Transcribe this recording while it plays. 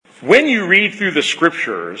When you read through the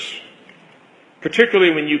Scriptures,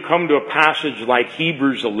 particularly when you come to a passage like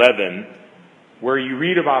Hebrews 11, where you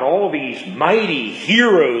read about all these mighty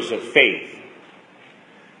heroes of faith,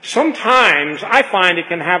 sometimes I find it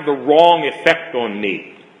can have the wrong effect on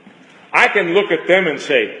me. I can look at them and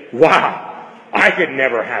say, wow, I could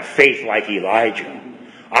never have faith like Elijah.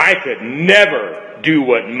 I could never do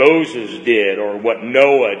what Moses did or what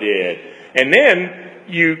Noah did. And then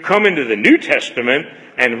you come into the New Testament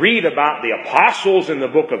and read about the apostles in the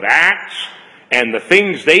book of Acts and the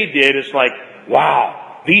things they did. It's like,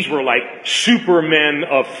 wow, these were like supermen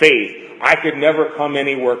of faith. I could never come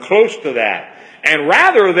anywhere close to that. And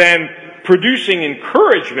rather than producing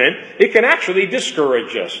encouragement, it can actually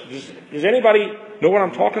discourage us. Does anybody know what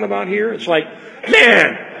I'm talking about here? It's like,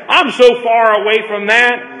 man, I'm so far away from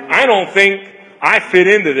that, I don't think I fit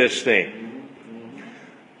into this thing.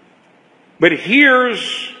 But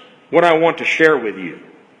here's what I want to share with you.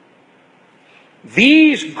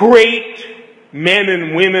 These great men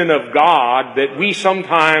and women of God that we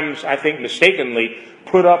sometimes, I think mistakenly,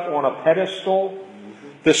 put up on a pedestal,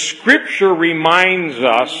 the Scripture reminds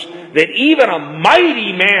us that even a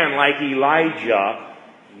mighty man like Elijah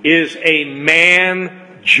is a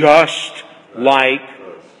man just like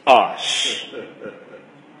us.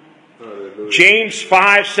 James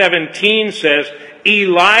 5:17 says,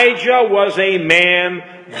 Elijah was a man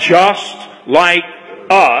just like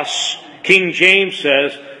us. King James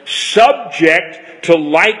says, subject to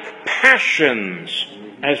like passions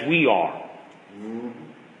as we are.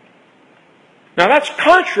 Now that's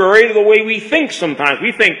contrary to the way we think sometimes.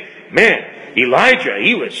 We think, man, Elijah,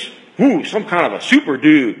 he was some kind of a super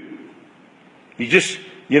dude. You just,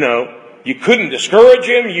 you couldn't discourage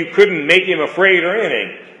him, you couldn't make him afraid or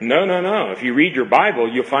anything. No. If you read your Bible,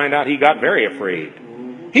 you'll find out he got very afraid.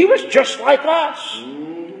 He was just like us.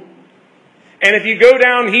 And if you go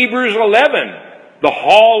down Hebrews 11, the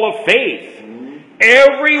hall of faith,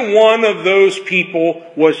 every one of those people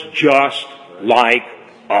was just like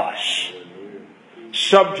us.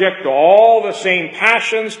 Subject to all the same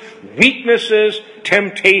passions, weaknesses,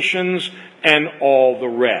 temptations, and all the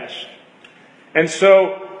rest. And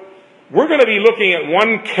so, we're going to be looking at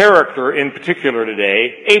one character in particular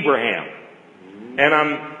today, Abraham. And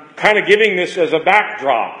I'm kind of giving this as a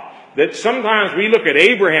backdrop, that sometimes we look at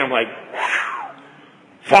Abraham like, wow,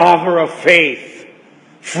 father of faith,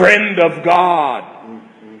 friend of God.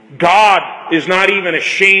 God is not even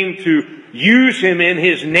ashamed to use him in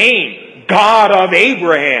his name, God of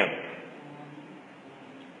Abraham.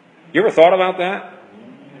 You ever thought about that?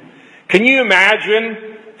 Can you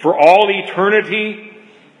imagine for all eternity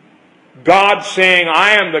God saying,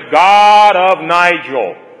 I am the God of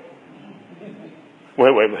Nigel?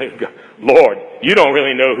 Wait. Lord, you don't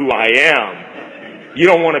really know who I am. You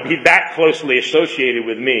don't want to be that closely associated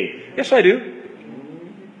with me. Yes, I do.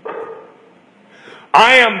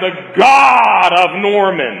 I am the God of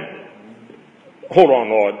Norman. Hold on,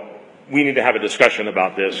 Lord. We need to have a discussion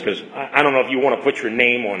about this because I don't know if you want to put your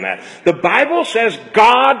name on that. The Bible says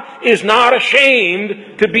God is not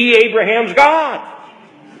ashamed to be Abraham's God.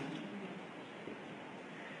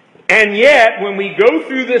 And yet, when we go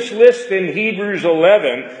through this list in Hebrews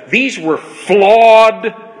 11, these were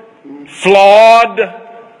flawed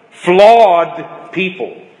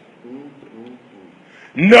people.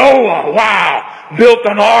 Noah, wow, built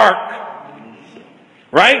an ark.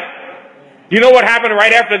 Right? You know what happened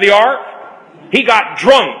right after the ark? He got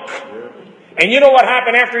drunk. And you know what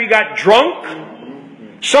happened after he got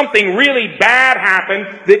drunk? Something really bad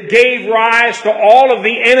happened that gave rise to all of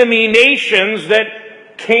the enemy nations that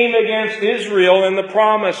came against Israel in the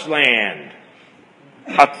promised land.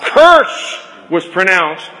 A curse was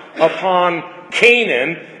pronounced upon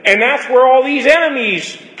Canaan, and that's where all these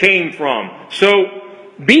enemies came from. So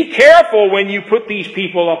be careful when you put these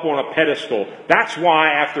people up on a pedestal. That's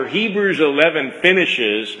why after Hebrews 11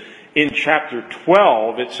 finishes in chapter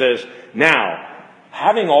 12, it says, now,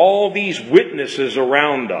 having all these witnesses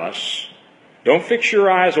around us, don't fix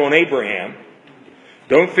your eyes on Abraham.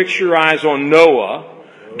 Don't fix your eyes on Noah.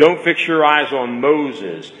 Don't fix your eyes on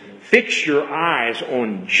Moses. Fix your eyes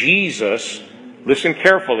on Jesus. Listen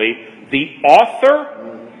carefully. The author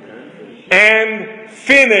and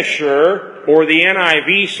finisher, or the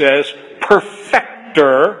NIV says,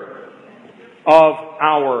 perfecter of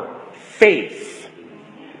our faith.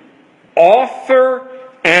 Author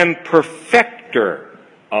and perfecter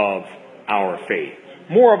of our faith.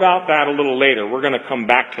 More about that a little later. We're going to come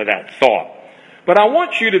back to that thought. But I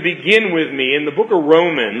want you to begin with me in the book of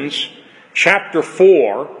Romans, chapter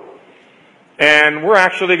 4, and we're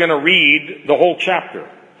actually going to read the whole chapter.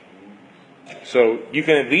 So you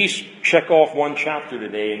can at least check off one chapter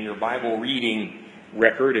today in your Bible reading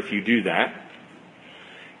record if you do that.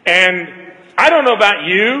 And I don't know about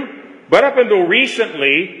you, but up until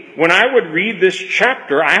recently, when I would read this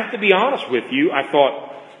chapter, I have to be honest with you, I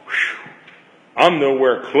thought, I'm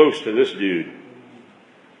nowhere close to this dude.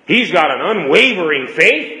 He's got an unwavering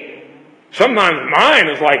faith. Sometimes mine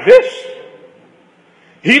is like this.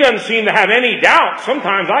 He doesn't seem to have any doubt.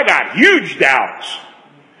 Sometimes I got huge doubts.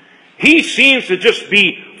 He seems to just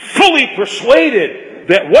be fully persuaded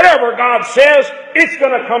that whatever God says, it's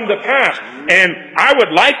going to come to pass. And I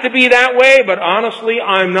would like to be that way, but honestly,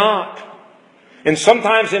 I'm not. And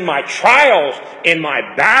sometimes in my trials, in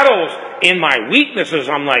my battles, in my weaknesses,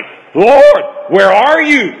 I'm like, Lord, where are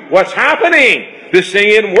you? What's happening? This thing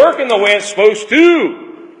isn't working the way it's supposed to.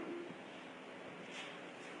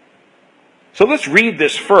 So let's read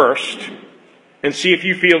this first and see if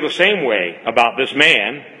you feel the same way about this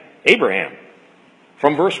man, Abraham,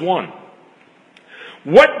 from verse 1.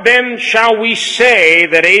 What then shall we say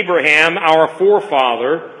that Abraham, our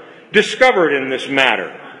forefather, discovered in this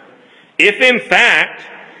matter? If in fact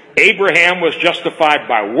Abraham was justified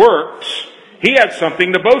by works, he had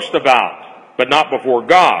something to boast about, but not before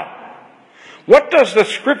God. What does the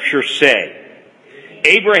Scripture say?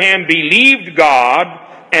 Abraham believed God,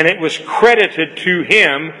 and it was credited to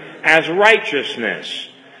him as righteousness.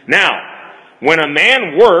 Now, when a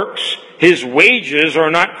man works, his wages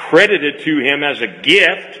are not credited to him as a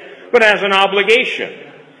gift, but as an obligation.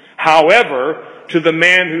 However, to the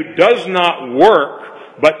man who does not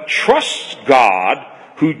work, but trusts God,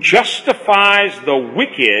 who justifies the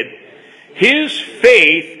wicked, his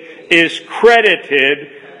faith is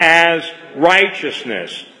credited as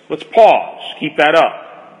righteousness. Let's pause. Keep that up.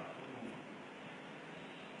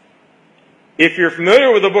 If you're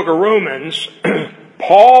familiar with the book of Romans,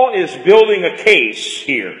 Paul is building a case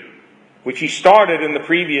here, which he started in the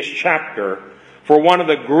previous chapter, for one of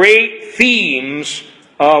the great themes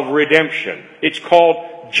of redemption. It's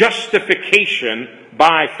called justification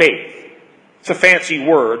by faith. It's a fancy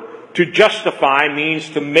word. To justify means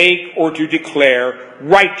to make or to declare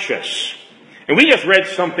righteous. And we just read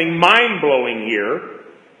something mind-blowing here.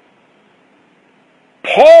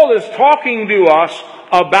 Paul is talking to us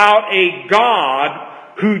about a God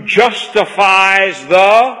who justifies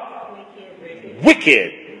the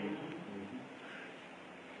wicked.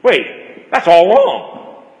 Wait, that's all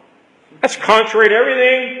wrong. That's contrary to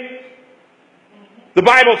everything the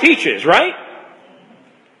Bible teaches, right?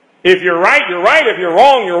 If you're right, you're right. If you're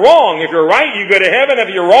wrong, you're wrong. If you're right, you go to heaven. If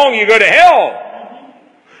you're wrong, you go to hell.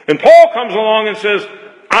 And Paul comes along and says,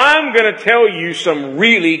 I'm going to tell you some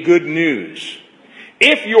really good news.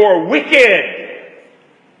 If you're wicked,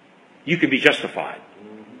 you can be justified.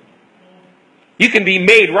 You can be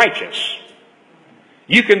made righteous.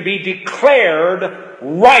 You can be declared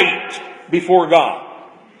right before God.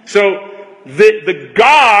 So the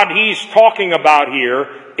God he's talking about here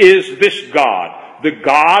is this God. The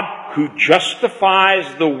God who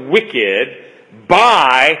justifies the wicked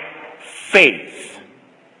by faith.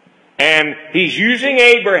 And he's using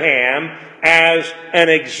Abraham as an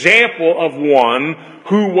example of one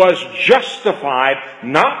who was justified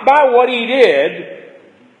not by what he did,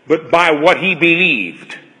 but by what he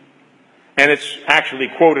believed. And it's actually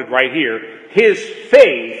quoted right here. His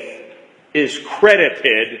faith is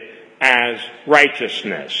credited as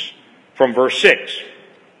righteousness. From verse 6.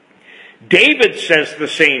 David says the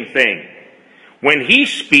same thing when he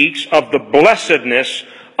speaks of the blessedness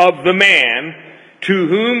of the man to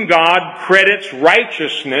whom God credits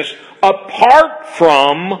righteousness apart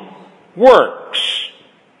from works.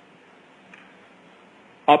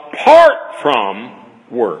 Apart from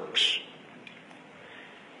works.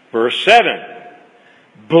 Verse 7.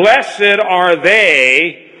 Blessed are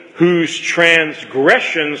they whose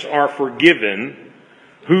transgressions are forgiven,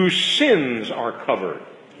 whose sins are covered.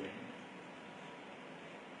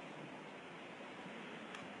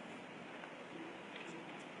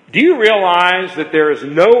 Do you realize that there is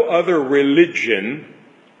no other religion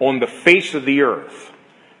on the face of the earth?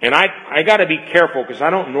 And I got to be careful because I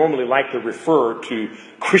don't normally like to refer to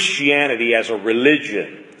Christianity as a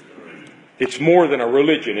religion. It's more than a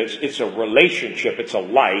religion. It's a relationship. It's a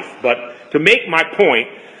life. But to make my point,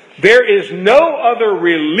 there is no other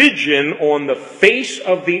religion on the face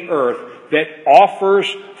of the earth that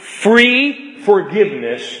offers free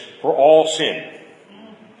forgiveness for all sin.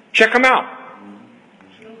 Check them out.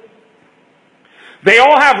 They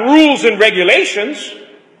all have rules and regulations,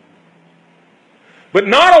 but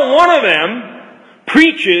not a one of them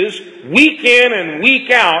preaches week in and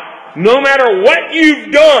week out, no matter what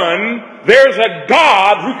you've done, there's a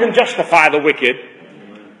God who can justify the wicked.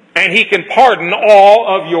 and He can pardon all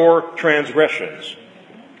of your transgressions.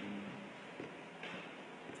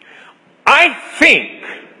 I think,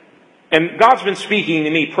 and God's been speaking to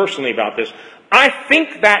me personally about this, I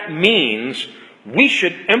think that means we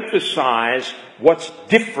should emphasize what's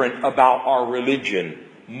different about our religion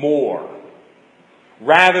more,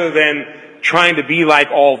 rather than trying to be like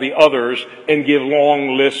all the others and give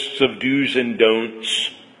long lists of do's and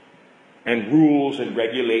don'ts and rules and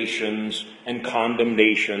regulations and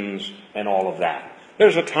condemnations and all of that.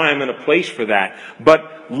 There's a time and a place for that.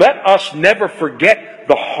 But let us never forget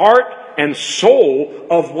the heart and soul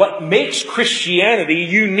of what makes Christianity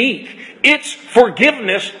unique. It's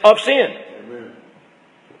forgiveness of sin. Amen.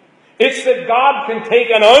 It's that God can take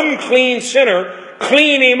an unclean sinner,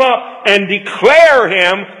 clean him up, and declare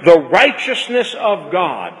him the righteousness of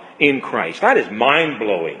God in Christ. That is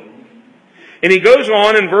mind-blowing. And he goes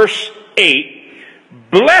on in verse 8,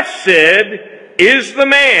 "Blessed is the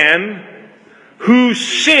man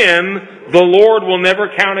whose sin the Lord will never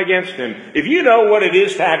count against him." If you know what it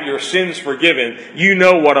is to have your sins forgiven, you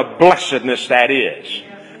know what a blessedness that is.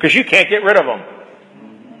 Because you can't get rid of them.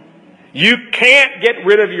 You can't get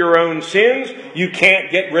rid of your own sins. You can't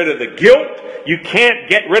get rid of the guilt. You can't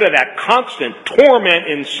get rid of that constant torment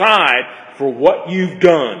inside for what you've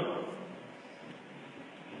done.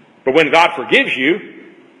 But when God forgives you,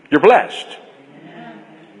 you're blessed.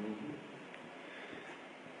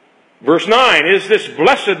 Verse 9, "Is this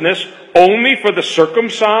blessedness only for the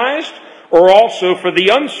circumcised or also for the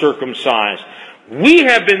uncircumcised?" We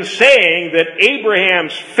have been saying that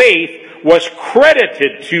Abraham's faith was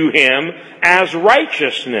credited to him as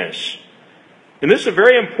righteousness. And this is a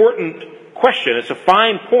very important question. It's a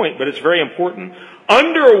fine point, but it's very important.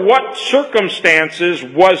 Under what circumstances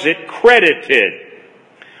was it credited?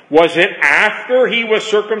 Was it after he was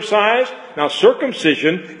circumcised? Now,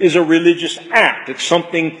 circumcision is a religious act. It's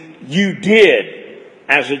something you did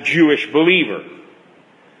as a Jewish believer.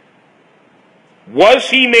 Was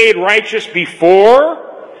he made righteous before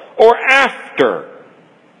or after?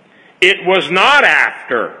 It was not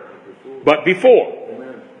after, but before.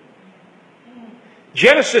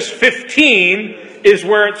 Genesis 15 is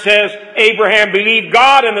where it says Abraham believed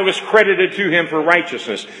God and it was credited to him for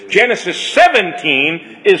righteousness. Genesis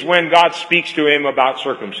 17 is when God speaks to him about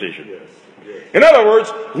circumcision. In other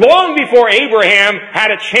words, long before Abraham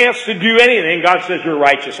had a chance to do anything, God says, "You're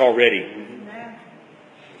righteous already."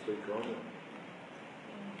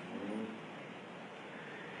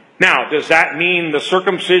 Now, does that mean the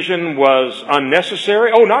circumcision was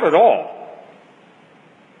unnecessary? Oh, not at all.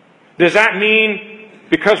 Does that mean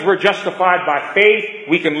because we're justified by faith,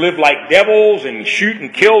 we can live like devils and shoot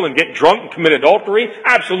and kill and get drunk and commit adultery?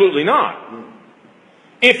 Absolutely not.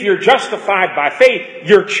 If you're justified by faith,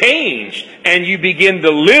 you're changed and you begin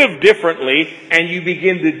to live differently and you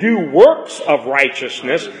begin to do works of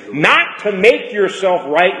righteousness, not to make yourself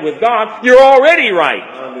right with God. You're already right.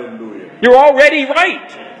 Hallelujah. You're already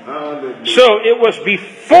right. Hallelujah. So it was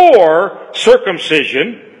before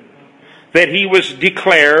circumcision that he was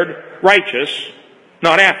declared righteous,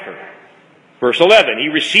 not after. Verse 11, "He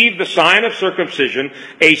received the sign of circumcision,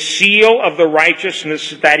 a seal of the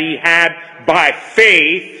righteousness that he had by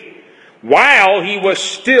faith, while he was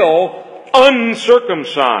still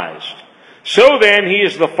uncircumcised. So then he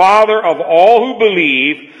is the father of all who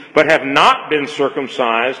believe, but have not been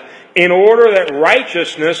circumcised, in order that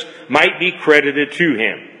righteousness might be credited to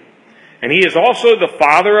him. And he is also the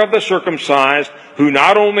father of the circumcised, who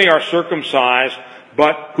not only are circumcised,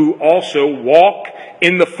 but who also walk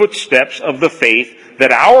in the footsteps of the faith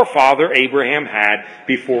that our father Abraham had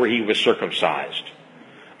before he was circumcised."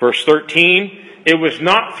 Verse 13, "It was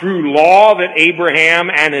not through law that Abraham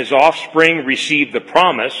and his offspring received the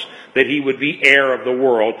promise that he would be heir of the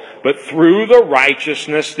world, but through the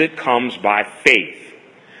righteousness that comes by faith.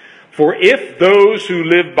 For if those who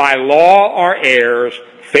live by law are heirs,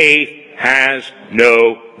 faith has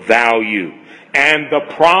no value, and the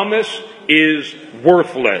promise is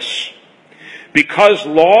worthless. Because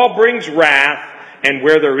law brings wrath, and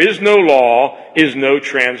where there is no law is no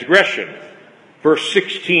transgression." Verse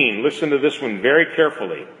 16, listen to this one very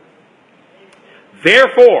carefully.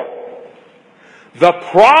 "Therefore, the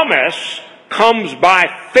promise comes by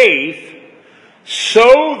faith,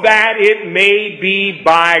 so that it may be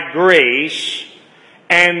by grace,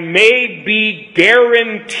 and may be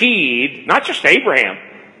guaranteed," not just Abraham,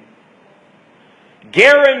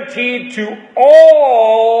 "guaranteed to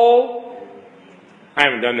all." I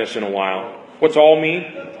haven't done this in a while. What's all mean?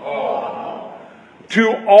 All.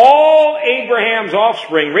 "To all Abraham's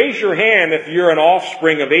offspring." Raise your hand if you're an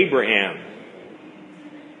offspring of Abraham.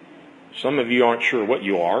 Some of you aren't sure what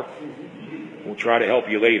you are. We'll try to help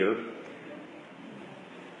you later.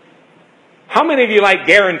 How many of you like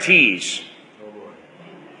guarantees?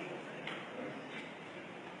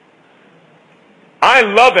 I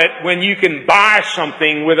love it when you can buy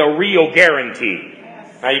something with a real guarantee.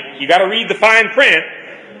 Now, you got to read the fine print,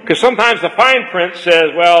 because sometimes the fine print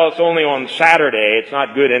says, well, it's only on Saturday. It's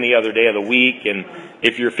not good any other day of the week. And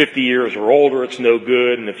if you're 50 years or older, it's no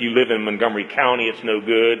good. And if you live in Montgomery County, it's no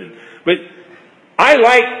good. But I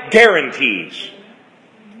like guarantees.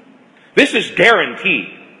 This is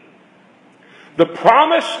guaranteed. The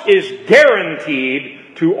promise is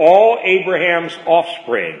guaranteed to all Abraham's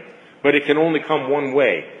offspring. But it can only come one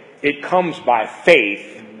way. It comes by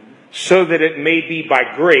faith, so that it may be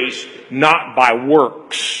by grace, not by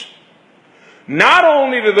works. Not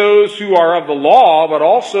only to those who are of the law, but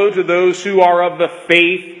also to those who are of the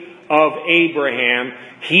faith of Abraham.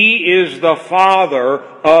 He is the father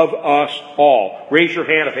of us all. Raise your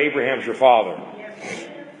hand if Abraham's your father.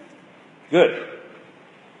 Good.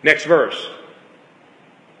 Next verse.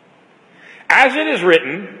 As it is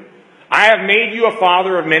written, I have made you a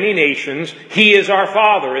father of many nations. He is our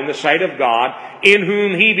father in the sight of God, in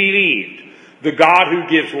whom he believed. The God who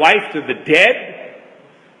gives life to the dead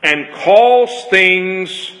and calls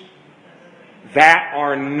things that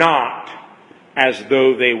are not as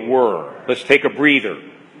though they were. Let's take a breather.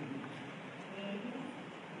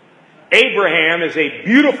 Abraham is a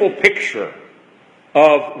beautiful picture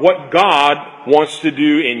of what God wants to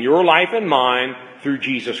do in your life and mine through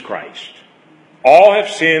Jesus Christ. All have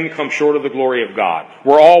sinned, come short of the glory of God.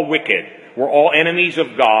 We're all wicked. We're all enemies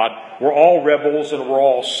of God. We're all rebels, and we're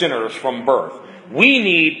all sinners from birth. We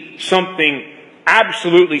need something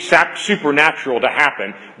absolutely supernatural to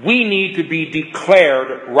happen. We need to be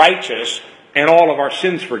declared righteous and all of our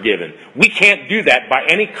sins forgiven. We can't do that by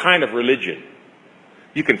any kind of religion.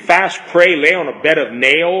 You can fast, pray, lay on a bed of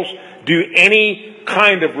nails, do any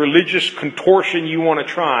kind of religious contortion you want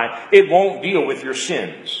to try. It won't deal with your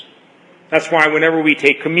sins. That's why whenever we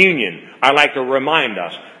take communion, I like to remind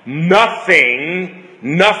us, nothing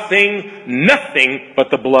but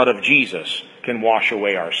the blood of Jesus can wash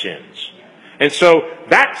away our sins. And so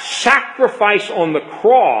that sacrifice on the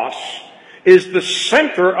cross is the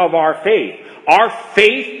center of our faith. Our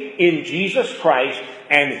faith in Jesus Christ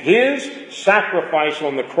and His sacrifice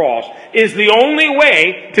on the cross is the only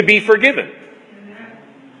way to be forgiven.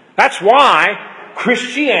 That's why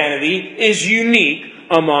Christianity is unique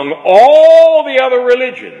among all the other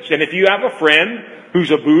religions. And if you have a friend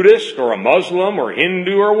who's a Buddhist or a Muslim or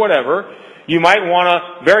Hindu or whatever, you might want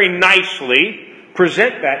to very nicely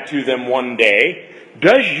present that to them one day.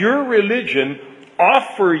 Does your religion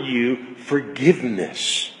offer you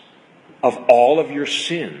forgiveness of all of your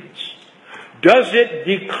sins? Does it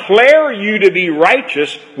declare you to be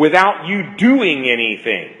righteous without you doing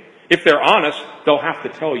anything? If they're honest, they'll have to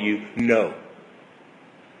tell you no.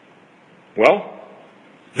 Well,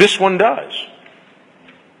 this one does.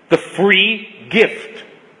 The free gift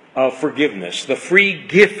of forgiveness, the free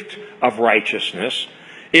gift of righteousness.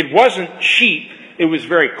 It wasn't cheap, it was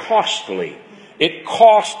very costly. It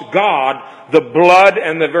cost God the blood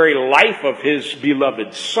and the very life of His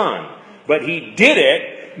beloved Son. But He did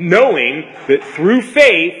it knowing that through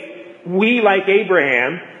faith, we, like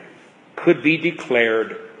Abraham, could be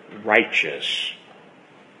declared righteous.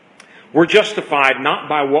 We're justified not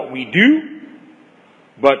by what we do,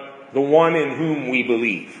 but the one in whom we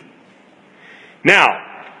believe.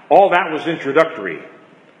 Now, all that was introductory.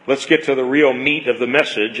 Let's get to the real meat of the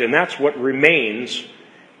message, and that's what remains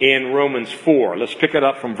in Romans 4. Let's pick it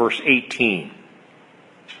up from verse 18.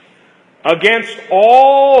 Against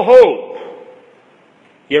all hope.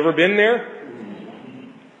 You ever been there?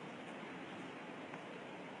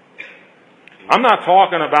 I'm not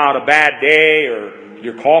talking about a bad day or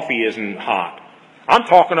your coffee isn't hot. I'm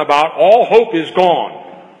talking about all hope is gone.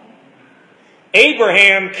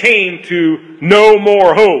 Abraham came to no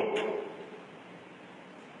more hope.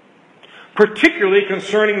 Particularly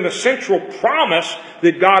concerning the central promise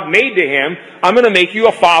that God made to him, I'm going to make you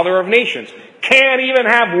a father of nations. Can't even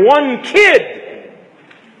have one kid.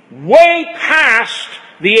 Way past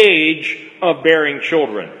the age of bearing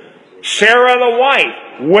children. Sarah the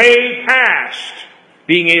wife, way past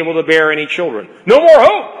being able to bear any children. No more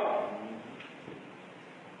hope.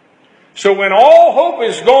 So when all hope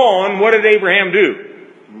is gone, what did Abraham do?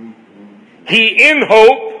 He in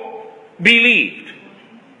hope believed.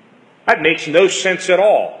 That makes no sense at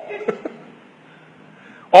all.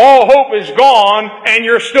 All hope is gone and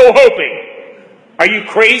you're still hoping. Are you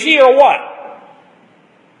crazy or what?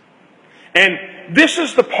 And this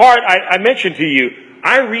is the part I mentioned to you.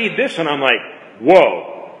 I read this and I'm like,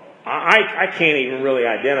 whoa. I can't even really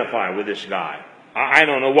identify with this guy. I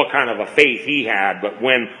don't know what kind of a faith he had, but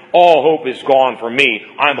when all hope is gone for me,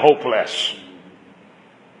 I'm hopeless.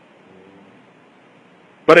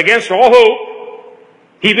 But against all hope,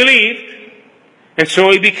 he believed, and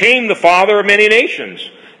so he became the father of many nations.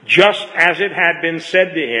 Just as it had been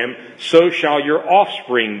said to him, so shall your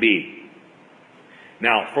offspring be.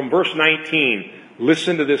 Now, from verse 19,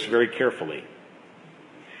 listen to this very carefully.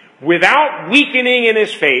 Without weakening in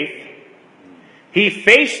his faith, he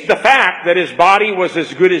faced the fact that his body was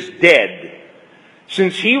as good as dead,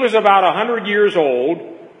 since he was about 100 years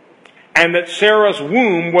old, and that Sarah's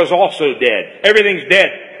womb was also dead. Everything's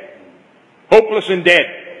dead. Hopeless and dead.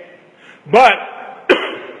 But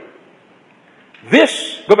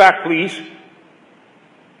this, go back please,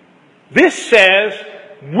 this says,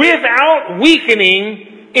 without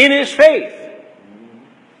weakening in his faith.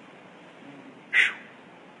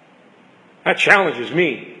 That challenges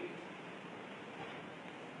me.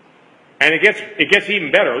 And it gets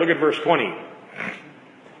even better. Look at verse 20.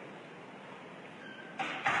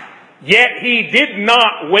 Yet he did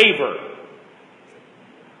not waver.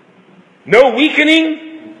 No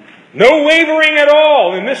weakening, no wavering at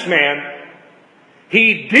all in this man.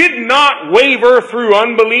 He did not waver through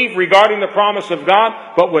unbelief regarding the promise of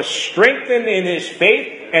God, but was strengthened in his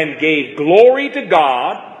faith and gave glory to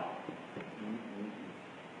God,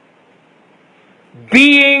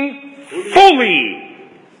 being fully,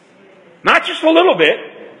 not just a little bit,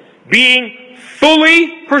 being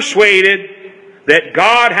fully persuaded that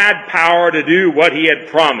God had power to do what he had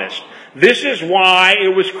promised. This is why it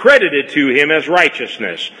was credited to him as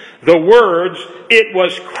righteousness. The words, "it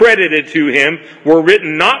was credited to him," were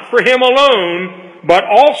written not for him alone, but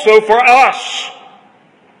also for us,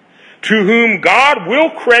 to whom God will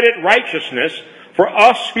credit righteousness, for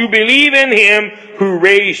us who believe in him who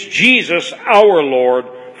raised Jesus our Lord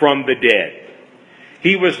from the dead.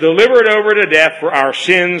 He was delivered over to death for our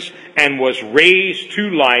sins and was raised to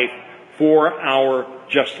life for our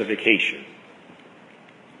justification.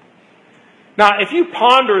 Now, if you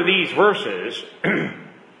ponder these verses,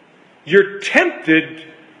 you're tempted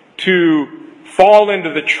to fall into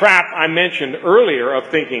the trap I mentioned earlier of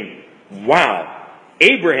thinking, wow,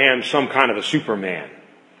 Abraham's some kind of a Superman.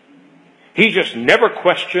 He just never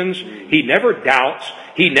questions. He never doubts.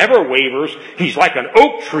 He never wavers. He's like an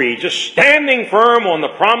oak tree, just standing firm on the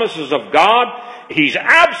promises of God. He's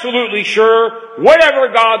absolutely sure whatever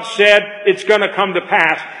God said, it's going to come to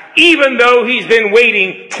pass, even though he's been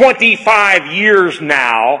waiting 25 years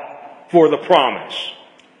now for the promise.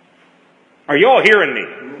 Are you all hearing me?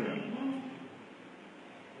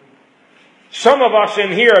 Some of us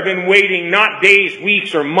in here have been waiting not days,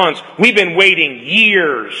 weeks, or months. We've been waiting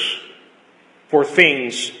years for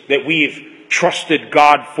things that we've trusted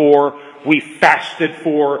God for, we've fasted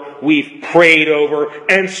for, we've prayed over,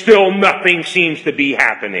 and still nothing seems to be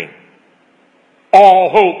happening. All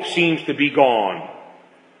hope seems to be gone.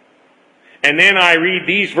 And then I read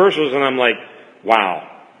these verses and I'm like, wow,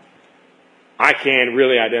 I can't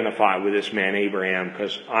really identify with this man Abraham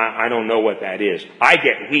because I don't know what that is. I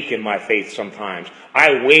get weak in my faith sometimes.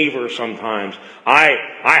 I waver sometimes. I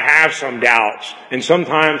have some doubts. And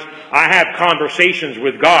sometimes I have conversations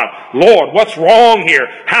with God. Lord, what's wrong here?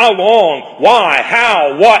 How long? Why?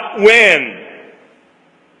 How? What? When?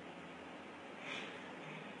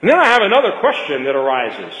 And then I have another question that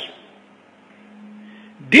arises.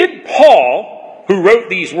 Did Paul, who wrote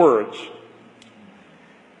these words,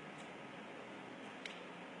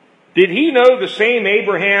 did he know the same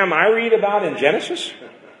Abraham I read about in Genesis?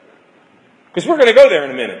 Because we're going to go there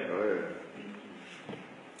in a minute.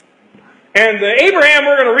 And the Abraham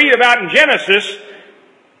we're going to read about in Genesis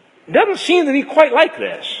doesn't seem to be quite like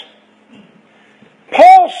this.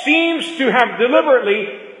 Paul seems to have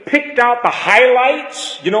deliberately picked out the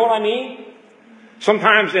highlights. You know what I mean?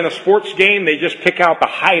 Sometimes in a sports game, they just pick out the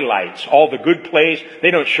highlights, all the good plays.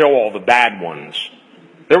 They don't show all the bad ones.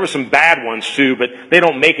 There were some bad ones too, but they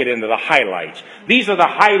don't make it into the highlights. These are the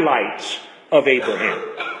highlights of Abraham.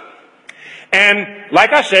 And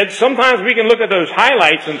like I said, sometimes we can look at those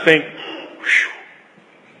highlights and think,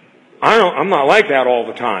 I'm not like that all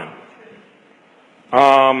the time.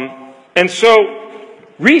 And so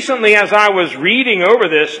recently as I was reading over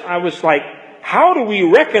this, I was like, how do we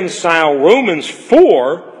reconcile Romans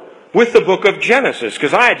 4 with the book of Genesis?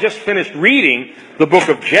 Because I had just finished reading the book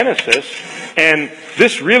of Genesis, and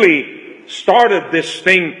this really started this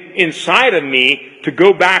thing inside of me to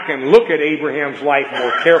go back and look at Abraham's life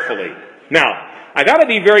more carefully. Now, I got to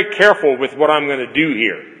be very careful with what I'm going to do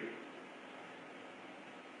here.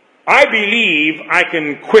 I believe I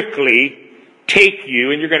can quickly take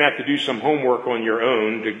you, and you're going to have to do some homework on your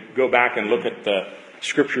own to go back and look at the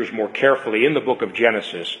scriptures more carefully in the book of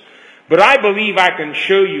Genesis. But I believe I can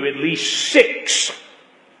show you at least 6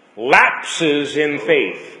 lapses in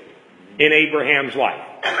faith in Abraham's life.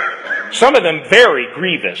 Some of them very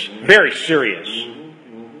grievous, very serious.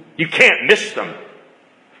 You can't miss them.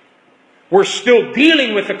 We're still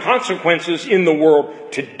dealing with the consequences in the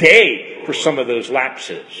world today for some of those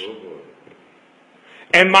lapses.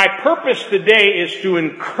 And my purpose today is to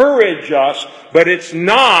encourage us, but it's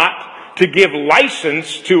not to give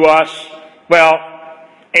license to us. Well,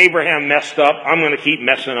 Abraham messed up. I'm going to keep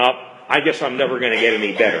messing up. I guess I'm never going to get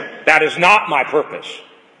any better. That is not my purpose.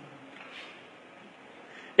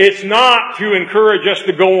 It's not to encourage us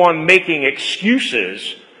to go on making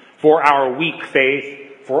excuses for our weak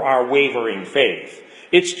faith, for our wavering faith.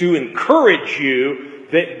 It's to encourage you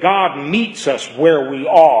that God meets us where we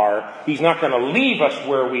are. He's not going to leave us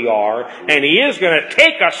where we are. And He is going to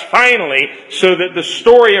take us finally so that the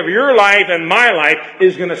story of your life and my life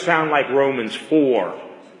is going to sound like Romans 4.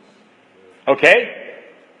 Okay?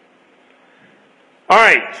 All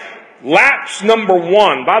right. Lapse number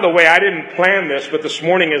 1. By the way, I didn't plan this, but this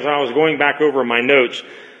morning as I was going back over my notes,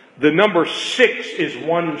 the number 6 is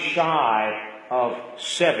 1 shy of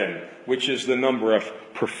 7, which is the number of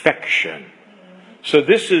perfection. So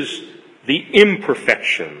this is the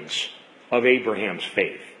imperfections of Abraham's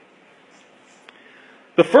faith.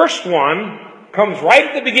 The first one comes right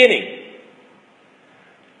at the beginning.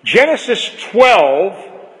 Genesis 12,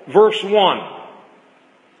 verse 1.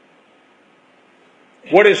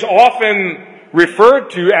 What is often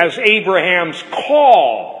referred to as Abraham's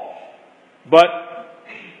call, but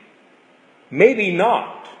maybe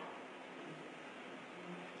not.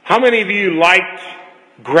 How many of you liked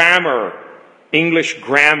grammar? English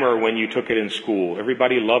grammar when you took it in school?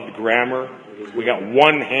 Everybody loved grammar? We got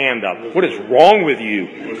one hand up. What is wrong with you?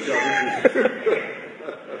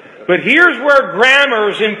 But here's where grammar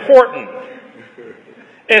is important.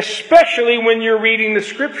 Especially when you're reading the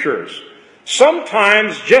scriptures.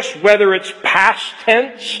 Sometimes just whether it's past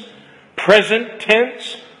tense, present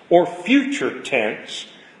tense, or future tense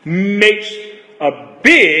makes a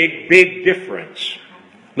big, big difference.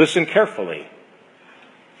 Listen carefully.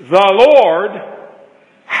 The Lord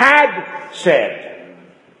had said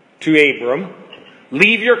to Abram,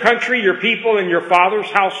 leave your country, your people, and your father's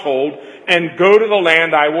household, and go to the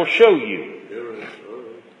land I will show you.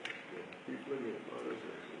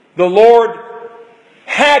 The Lord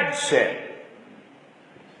had said.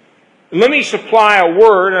 Let me supply a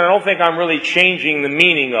word, and I don't think I'm really changing the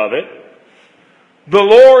meaning of it. The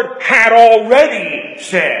Lord had already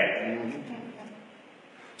said.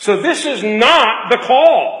 So this is not the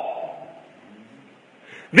call.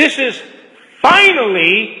 This is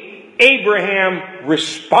finally Abraham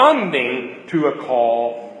responding to a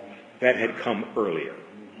call that had come earlier.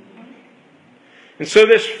 And so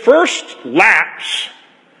this first lapse,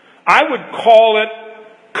 I would call it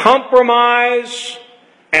compromise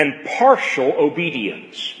and partial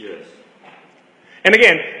obedience. Yes. And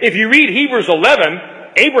again, if you read Hebrews 11,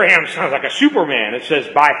 Abraham sounds like a Superman. It says,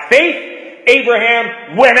 by faith,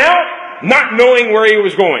 Abraham went out not knowing where he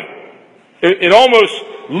was going. It almost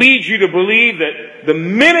leads you to believe that the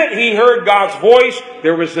minute he heard God's voice,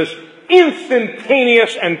 there was this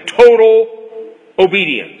instantaneous and total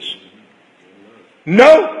obedience.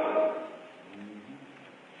 No.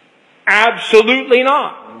 Absolutely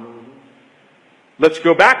not. Let's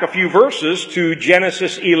go back a few verses to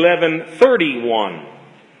Genesis 11:31.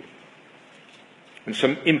 And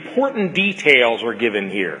some important details are given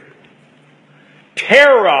here.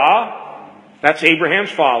 Terah, that's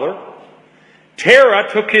Abraham's father, Terah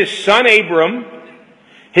took his son Abram,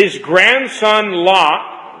 his grandson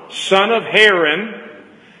Lot, son of Haran,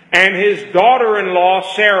 and his daughter-in-law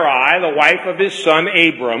Sarai, the wife of his son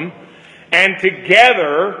Abram, and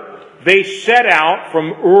together they set out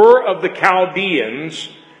from Ur of the Chaldeans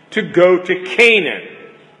to go to Canaan.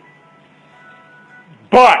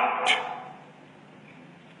 But,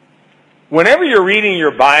 whenever you're reading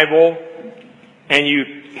your Bible and you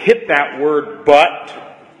hit that word but,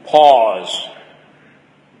 pause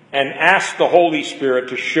and ask the Holy Spirit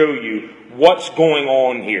to show you what's going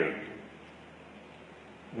on here.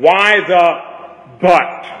 Why the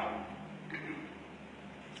but?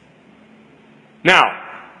 Now,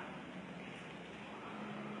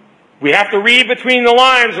 we have to read between the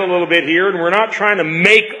lines a little bit here, and we're not trying to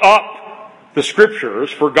make up the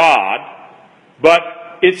scriptures for God,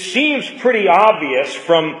 but it seems pretty obvious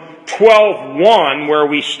from 12:1 where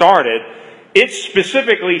we started. It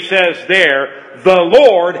specifically says there, the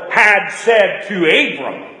Lord had said to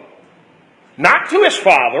Abram, not to his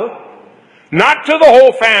father, not to the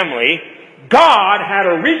whole family. God had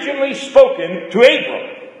originally spoken to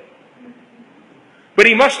Abram. But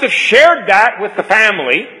he must have shared that with the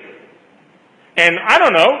family. And I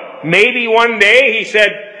don't know, maybe one day he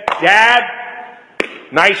said, Dad,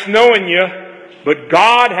 nice knowing you, but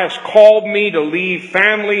God has called me to leave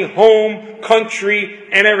family, home, country,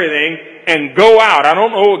 and everything, and go out. I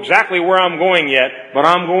don't know exactly where I'm going yet, but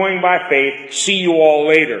I'm going by faith. See you all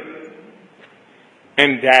later.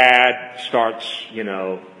 And Dad starts,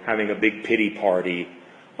 having a big pity party.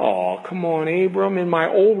 Oh, come on, Abram, in my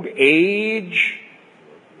old age,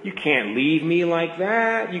 you can't leave me like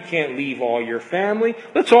that. You can't leave all your family.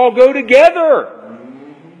 Let's all go together.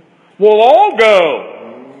 We'll all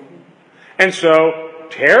go. And so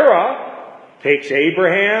Terah takes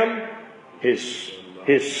Abraham, his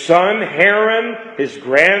son Haran, his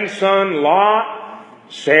grandson Lot,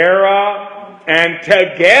 Sarah, and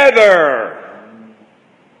together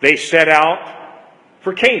they set out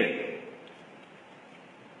for Canaan.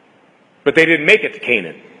 But they didn't make it to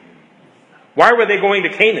Canaan. Why were they going to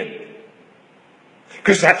Canaan?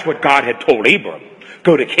 Because that's what God had told Abram.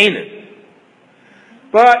 Go to Canaan.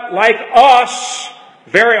 But like us,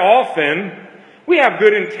 very often, we have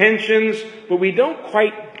good intentions, but we don't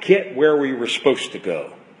quite get where we were supposed to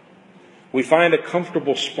go. We find a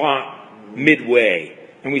comfortable spot midway,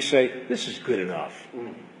 and we say, this is good enough.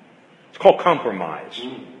 It's called compromise.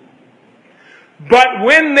 But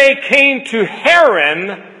when they came to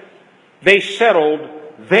Haran, they settled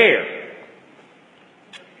there.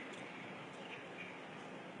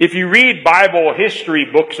 If you read Bible history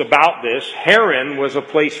books about this, Haran was a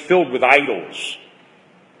place filled with idols.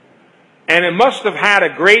 And it must have had a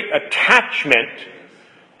great attachment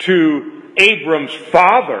to Abram's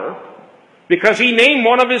father, because he named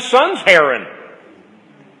one of his sons Haran.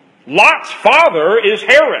 Lot's father is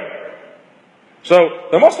Haran. So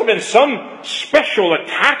there must have been some special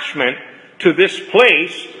attachment to this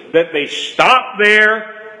place that they stopped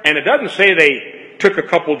there, and it doesn't say they took a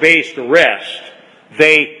couple days to rest.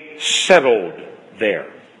 They settled there.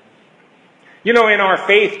 In our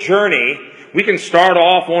faith journey, we can start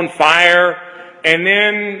off on fire, and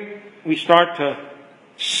then we start to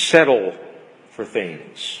settle for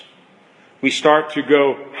things. We start to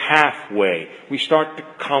go halfway. We start to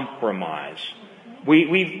compromise. We're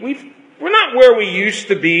not where we used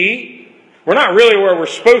to be. We're not really where we're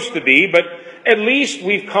supposed to be, but at least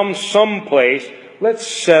we've come someplace. Let's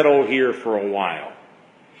settle here for a while.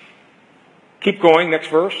 Keep going, next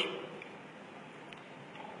verse.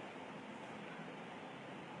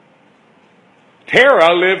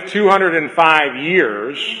 Terah lived 205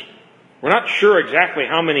 years. We're not sure exactly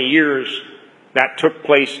how many years that took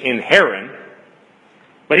place in Haran,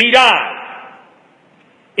 but he died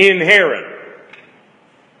in Haran.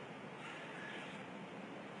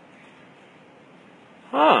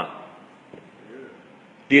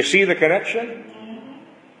 Do you see the connection?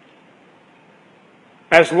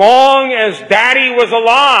 As long as Daddy was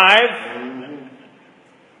alive,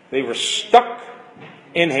 they were stuck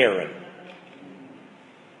in Haran.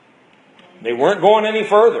 They weren't going any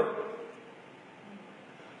further.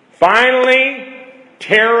 Finally,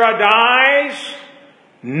 Terah dies.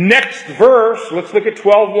 Next verse, let's look at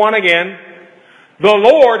 12:1 again. The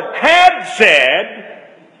Lord had said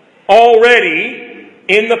already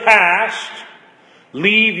in the past,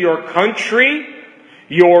 leave your country,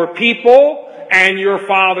 your people, and your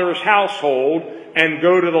father's household, and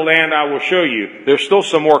go to the land I will show you. There's still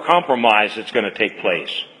some more compromise that's going to take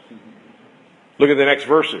place. Look at the next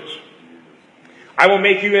verses. I will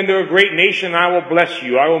make you into a great nation, and I will bless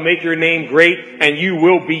you. I will make your name great, and you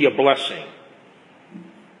will be a blessing.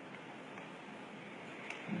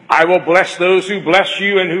 I will bless those who bless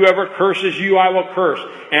you, and whoever curses you, I will curse.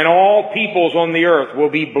 And all peoples on the earth will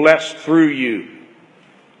be blessed through you.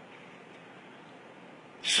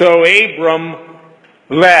 So Abram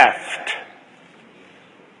left.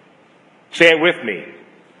 Say it with me.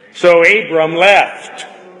 So Abram left.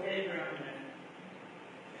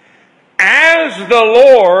 As the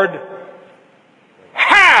Lord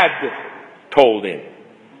had told him.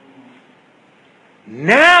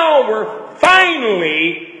 Now we're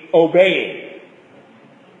finally obeying.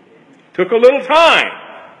 Took a little time.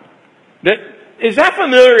 Is that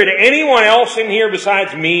familiar to anyone else in here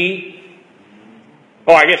besides me?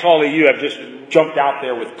 Oh, I guess all of you have just jumped out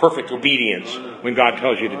there with perfect obedience when God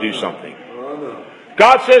tells you to do something.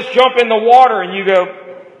 God says jump in the water and you go,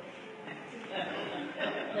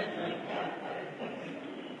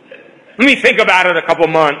 let me think about it a couple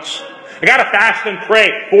months. I got to fast and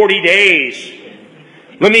pray 40 days.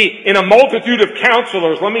 In a multitude of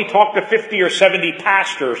counselors, let me talk to 50 or 70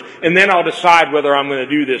 pastors, and then I'll decide whether I'm going to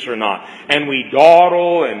do this or not. And we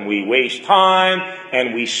dawdle, and we waste time,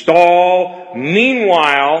 and we stall.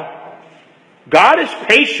 Meanwhile, God is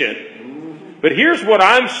patient, but here's what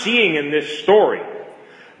I'm seeing in this story.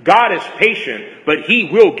 God is patient, but He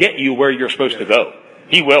will get you where you're supposed to go.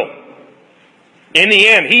 He will. In the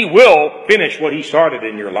end, He will finish what He started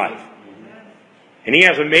in your life. And He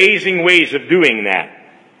has amazing ways of doing that.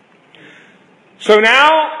 So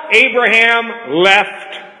now Abraham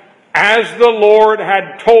left as the Lord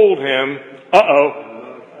had told him.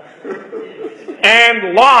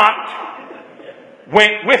 And Lot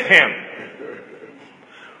went with him.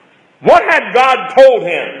 What had God told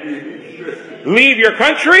him? Leave your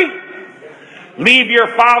country, leave your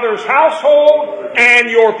father's household, and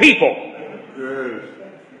your people.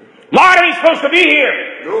 Lot ain't supposed to be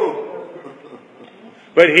here.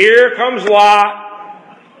 But here comes Lot.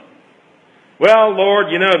 Well,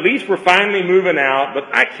 Lord, at least we're finally moving out,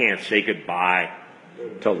 but I can't say goodbye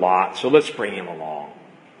to Lot, so let's bring him along.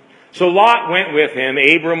 So Lot went with him.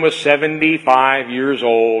 Abram was 75 years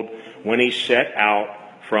old when he set out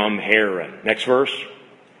from Haran. Next verse.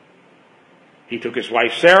 He took his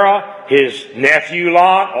wife Sarah, his nephew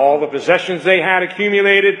Lot, all the possessions they had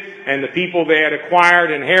accumulated, and the people they had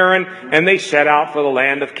acquired in Haran, and they set out for the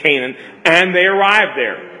land of Canaan, and they arrived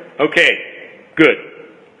there. Okay, good.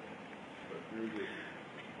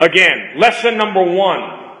 Again, lesson number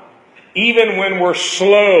 1. Even when we're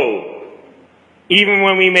slow, even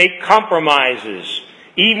when we make compromises,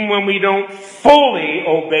 even when we don't fully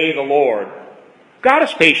obey the Lord, God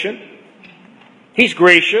is patient. He's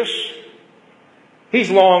gracious. He's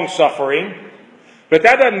long-suffering. But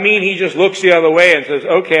that doesn't mean He just looks the other way and says,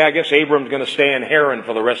 okay, I guess Abram's going to stay in Haran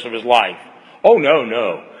for the rest of his life. Oh,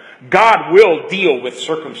 no. God will deal with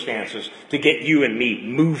circumstances to get you and me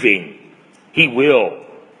moving. He will.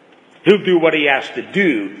 He'll do what He has to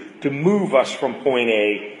do to move us from point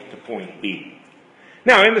A to point B.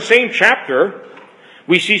 Now, in the same chapter,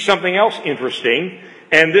 we see something else interesting.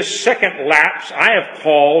 And this second lapse I have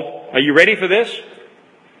called, are you ready for this?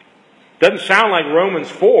 Doesn't sound like Romans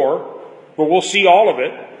 4, but we'll see all of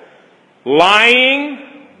it.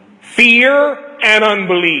 Lying, fear, and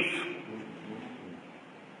unbelief.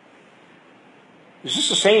 Is this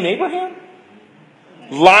the same Abraham?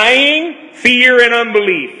 Lying, fear, and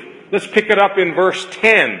unbelief. Let's pick it up in verse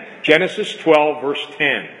 10. Genesis 12, verse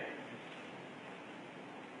 10.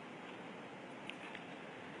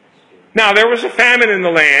 Now there was a famine in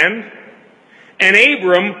the land, and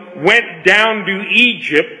Abram went down to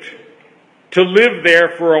Egypt to live there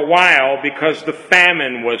for a while because the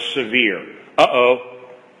famine was severe.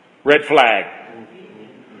 Red flag.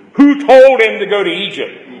 Who told him to go to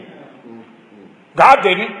Egypt? God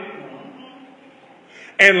didn't.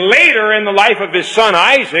 And later in the life of his son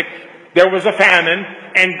Isaac, there was a famine,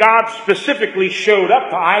 and God specifically showed up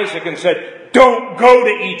to Isaac and said, don't go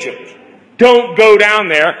to Egypt. Don't go down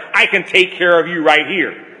there. I can take care of you right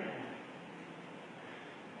here.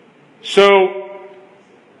 So,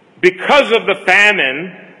 because of the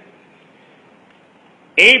famine,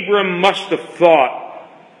 Abram must have thought,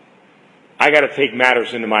 I got to take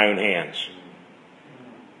matters into my own hands.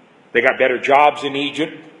 They got better jobs in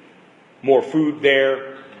Egypt, more food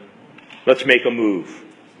there. Let's make a move.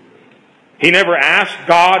 He never asked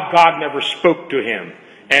God. God never spoke to him.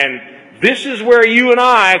 And this is where you and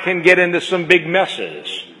I can get into some big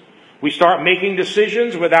messes. We start making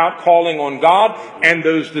decisions without calling on God, and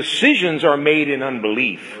those decisions are made in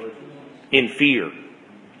unbelief, in fear.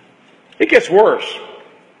 It gets worse.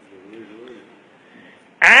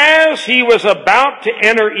 As he was about to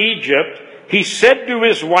enter Egypt, he said to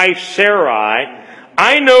his wife Sarai,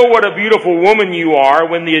 I know what a beautiful woman you are.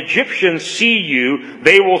 When the Egyptians see you,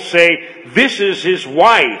 they will say, this is his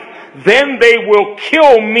wife. Then they will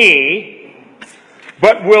kill me,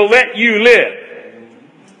 but will let you live.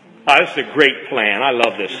 This is a great plan. I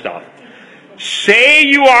love this stuff. Say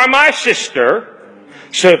you are my sister,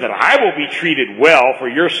 so that I will be treated well for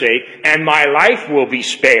your sake, and my life will be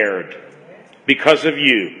spared because of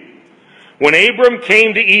you. When Abram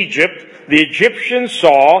came to Egypt, the Egyptians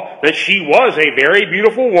saw that she was a very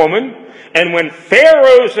beautiful woman, and when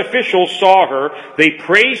Pharaoh's officials saw her, they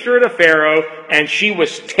praised her to Pharaoh, and she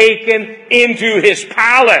was taken into his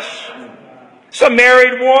palace. It's a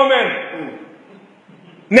married woman.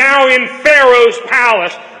 Now in Pharaoh's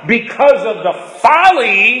palace because of the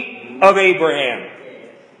folly of Abraham.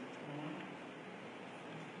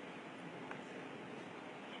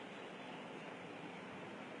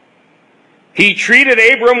 He treated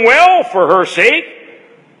Abram well for her sake.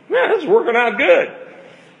 Man, this is working out good.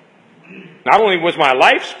 Not only was my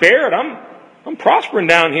life spared, I'm prospering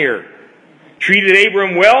down here. Treated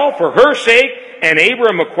Abram well for her sake, and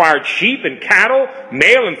Abram acquired sheep and cattle,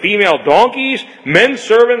 male and female donkeys, men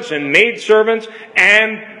servants and maid servants,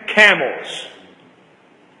 and camels.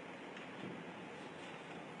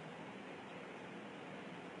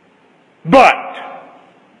 But,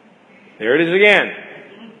 there it is again.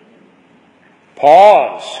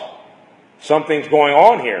 Pause. Something's going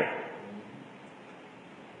on here.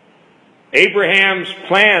 Abraham's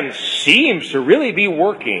plan seems to really be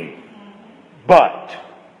working. But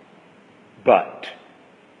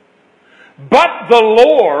the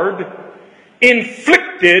Lord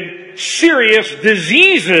inflicted serious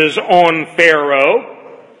diseases on Pharaoh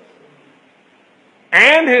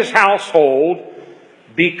and his household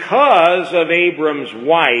because of Abram's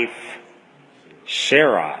wife,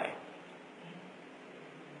 Sarai.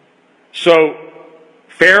 So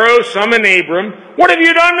Pharaoh summoned Abram. "What have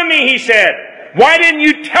you done to me?" he said. "Why didn't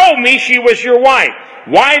you tell me she was your wife?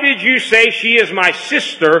 Why did you say she is my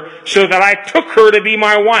sister so that I took her to be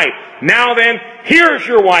my wife? Now then, here's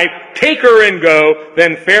your wife. Take her and go."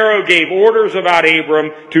 Then Pharaoh gave orders about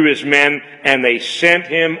Abram to his men, and they sent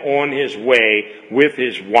him on his way with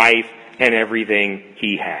his wife and everything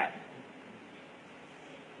he had.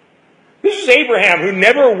 This is Abraham, who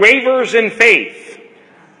never wavers in faith,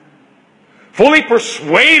 fully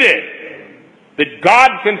persuaded that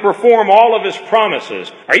God can perform all of his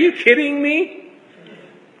promises. Are you kidding me?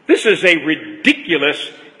 This is a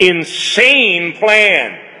ridiculous, insane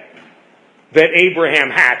plan that Abraham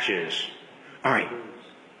hatches. All right,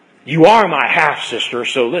 you are my half-sister,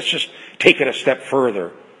 so let's just take it a step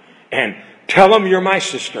further and tell him you're my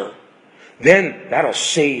sister. Then that'll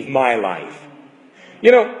save my life.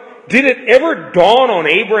 You know, did it ever dawn on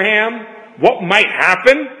Abraham what might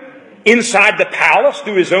happen inside the palace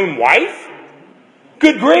to his own wife?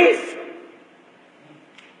 Good grief.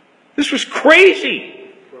 This was crazy.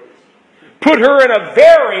 Put her in a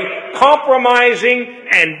very compromising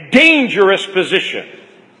and dangerous position.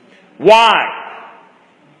 Why?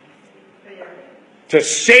 To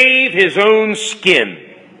save his own skin.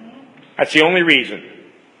 That's the only reason.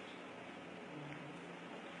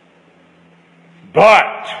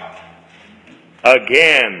 But,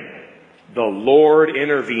 again, the Lord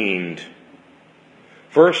intervened.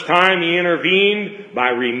 First time he intervened by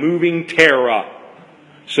removing Terah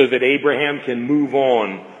so that Abraham can move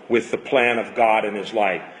on with the plan of God in his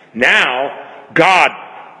life. Now, God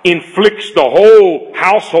inflicts the whole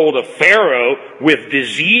household of Pharaoh with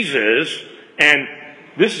diseases. And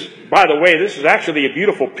this, by the way, this is actually a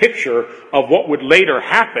beautiful picture of what would later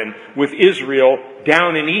happen with Israel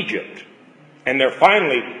down in Egypt. And they're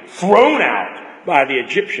finally thrown out by the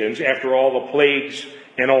Egyptians after all the plagues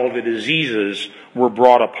and all the diseases were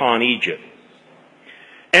brought upon Egypt.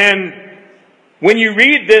 And when you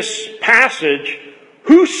read this passage,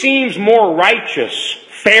 who seems more righteous,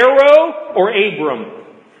 Pharaoh or Abram?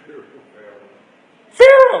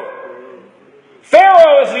 Pharaoh.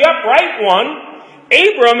 Pharaoh is the upright one.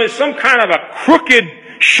 Abram is some kind of a crooked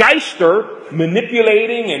shyster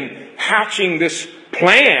manipulating and hatching this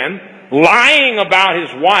plan, lying about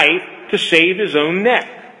his wife to save his own neck.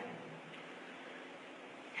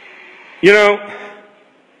 You know,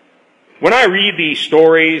 when I read these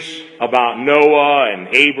stories about Noah and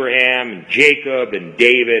Abraham and Jacob and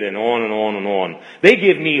David and on and on and on, they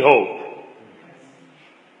give me hope.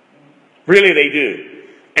 Really, they do.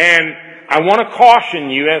 And I want to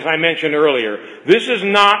caution you, as I mentioned earlier, this is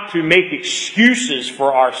not to make excuses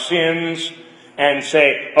for our sins and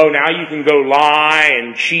say, oh, now you can go lie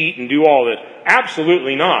and cheat and do all this.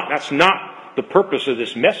 Absolutely not. That's not the purpose of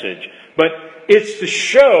this message. But it's to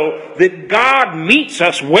show that God meets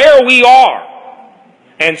us where we are.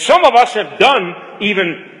 And some of us have done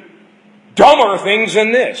even dumber things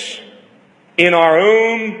than this. In our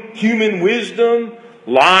own human wisdom,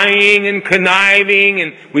 lying and conniving,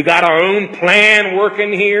 and we got our own plan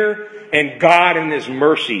working here, and God in His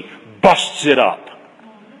mercy busts it up.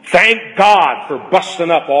 Thank God for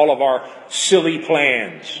busting up all of our silly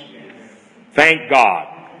plans. Thank God.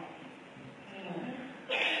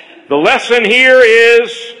 The lesson here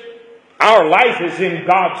is our life is in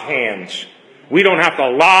God's hands. We don't have to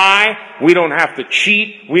lie. We don't have to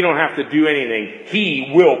cheat. We don't have to do anything.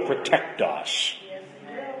 He will protect us.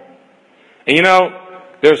 And you know,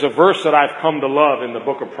 there's a verse that I've come to love in the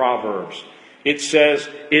book of Proverbs. It says,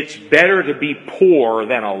 it's better to be poor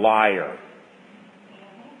than a liar.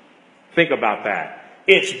 Think about that.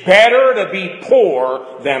 It's better to be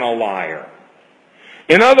poor than a liar.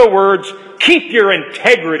 In other words, keep your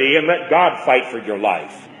integrity and let God fight for your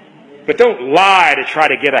life. But don't lie to try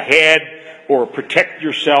to get ahead or protect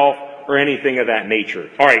yourself or anything of that nature.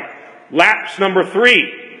 All right, lapse number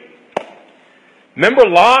 3. Remember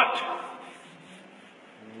Lot?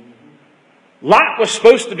 Lot was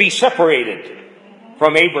supposed to be separated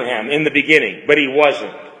from Abraham in the beginning, but he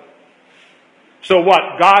wasn't. So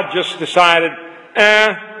what? God just decided,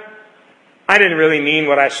 I didn't really mean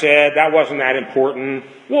what I said. That wasn't that important.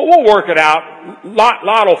 We'll work it out. Lot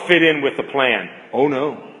will fit in with the plan. Oh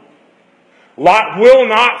no. Lot will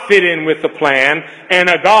not fit in with the plan. And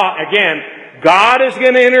God is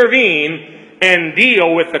going to intervene and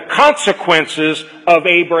deal with the consequences of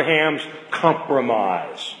Abraham's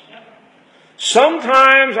compromise.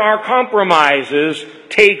 Sometimes our compromises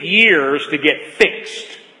take years to get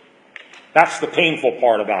fixed. That's the painful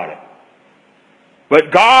part about it.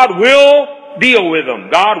 But God will deal with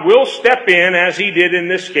them. God will step in as he did in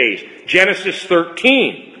this case. Genesis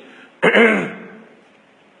 13.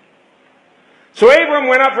 So Abram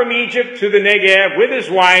went up from Egypt to the Negev with his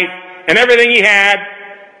wife and everything he had,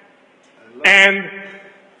 and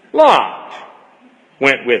Lot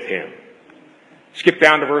went with him. Skip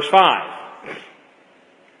down to verse 5.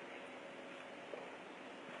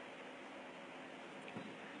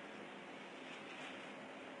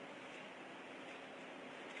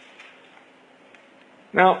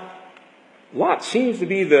 Now, Lot seems to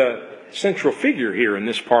be the central figure here in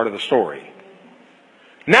this part of the story.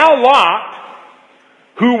 Now Lot,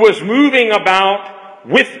 who was moving about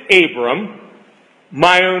with Abram,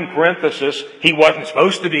 my own parenthesis, he wasn't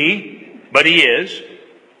supposed to be, but he is,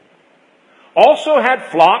 also had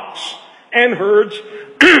flocks and herds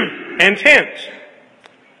and tents.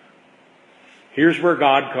 Here's where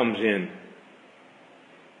God comes in.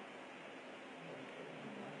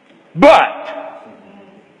 But,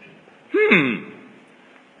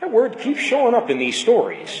 that word keeps showing up in these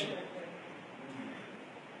stories.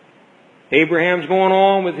 Abraham's going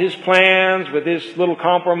on with his plans, with his little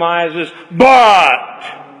compromises,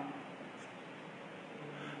 but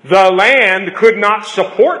the land could not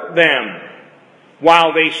support them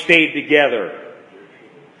while they stayed together.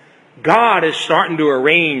 God is starting to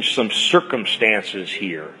arrange some circumstances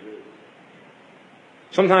here.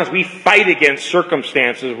 Sometimes we fight against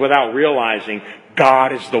circumstances without realizing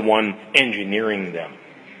God is the one engineering them.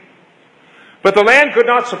 But the land could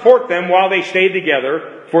not support them while they stayed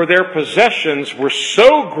together, for their possessions were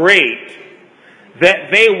so great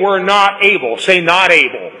that they were not able. Say, not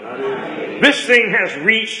able. This thing has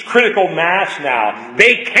reached critical mass now.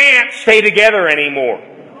 They can't stay together anymore.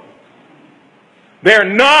 They're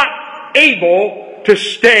not able to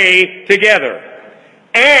stay together.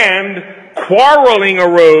 And quarreling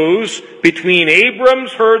arose between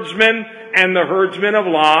Abram's herdsmen and the herdsmen of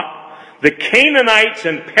Lot. The Canaanites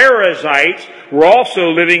and Perizzites were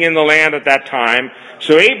also living in the land at that time.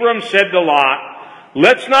 So Abram said to Lot,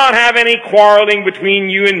 let's not have any quarreling between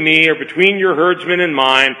you and me, or between your herdsmen and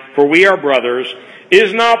mine, for we are brothers.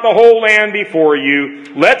 Is not the whole land before you?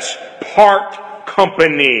 Let's part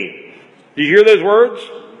company. Do you hear those words?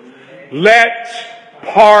 Let's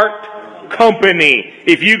part company.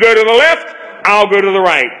 If you go to the left, I'll go to the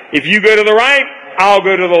right. If you go to the right, I'll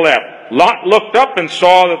go to the left. Lot looked up and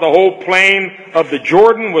saw that the whole plain of the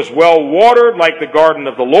Jordan was well watered, like the garden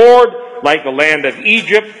of the Lord, like the land of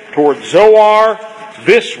Egypt toward Zoar.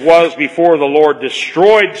 This was before the Lord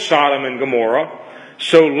destroyed Sodom and Gomorrah.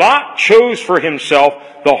 So Lot chose for himself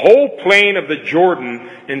the whole plain of the Jordan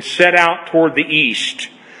and set out toward the east.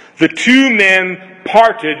 The two men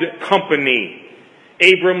parted company.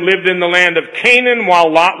 Abram lived in the land of Canaan,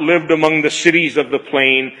 while Lot lived among the cities of the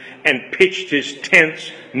plain and pitched his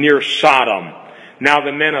tents near Sodom. Now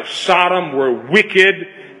the men of Sodom were wicked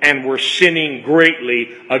and were sinning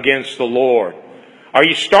greatly against the Lord. Are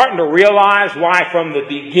you starting to realize why from the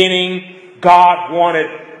beginning God wanted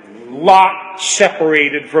Lot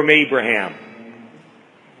separated from Abraham?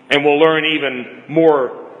 And we'll learn even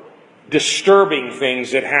more disturbing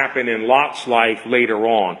things that happen in Lot's life later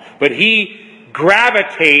on. But he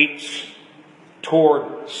gravitates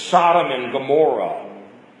toward Sodom and Gomorrah,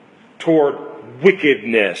 toward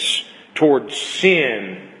wickedness, toward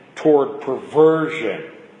sin, toward perversion.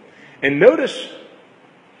 And notice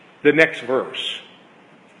the next verse.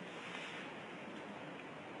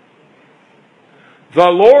 The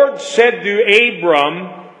Lord said to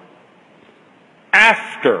Abram,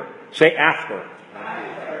 after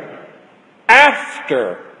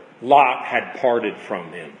Lot had parted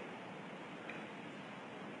from him.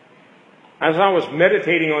 As I was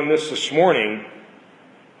meditating on this morning,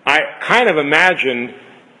 I kind of imagined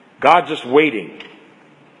God just waiting.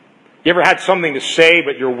 You ever had something to say,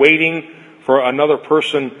 but you're waiting for another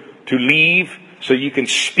person to leave so you can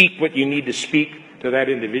speak what you need to speak to that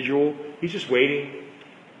individual? He's just waiting.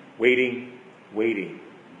 waiting, waiting.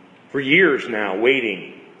 For years now,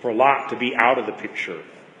 waiting for Lot to be out of the picture.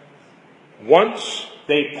 Once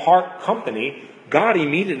they part company, God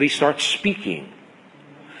immediately starts speaking.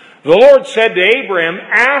 The Lord said to Abraham,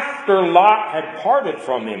 after Lot had parted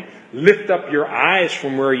from him, lift up your eyes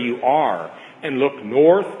from where you are and look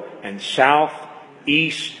north and south,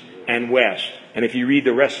 east and west. And if you read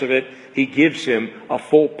the rest of it, he gives him a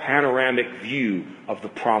full panoramic view of the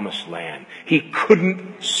promised land. He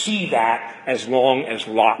couldn't see that as long as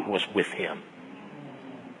Lot was with him.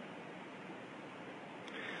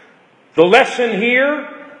 The lesson here,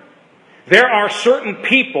 there are certain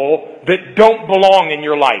people that don't belong in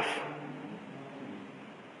your life.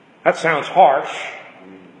 That sounds harsh.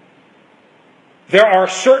 There are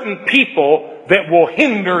certain people that will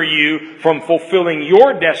hinder you from fulfilling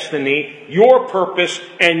your destiny, your purpose,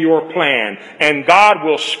 and your plan. And God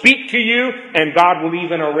will speak to you, and God will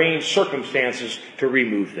even arrange circumstances to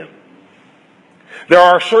remove them. There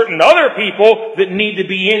are certain other people that need to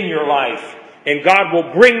be in your life. And God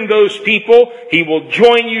will bring those people. He will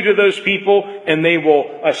join you to those people, and they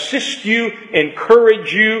will assist you,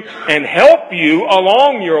 encourage you, and help you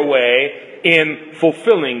along your way in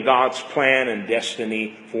fulfilling God's plan and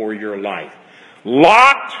destiny for your life.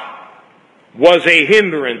 Lot was a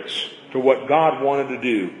hindrance to what God wanted to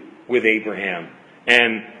do with Abraham.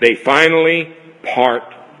 And they finally part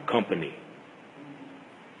company.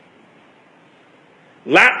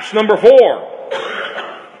 Lapse number 4.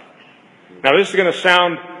 Now this is going to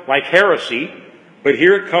sound like heresy, but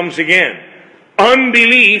here it comes again.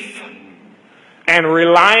 Unbelief and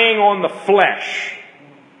relying on the flesh.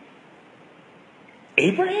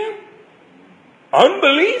 Abraham?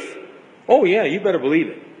 Unbelief? Oh yeah, you better believe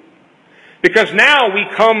it. Because now we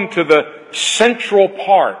come to the central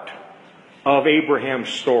part of Abraham's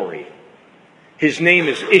story. His name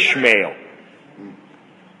is Ishmael.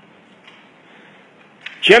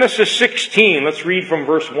 Genesis 16, let's read from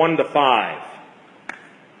verse 1 to 5.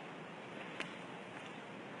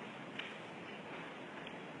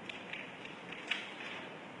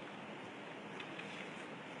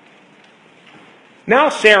 Now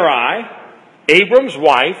Sarai, Abram's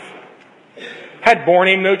wife, had borne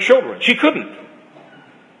him no children. She couldn't.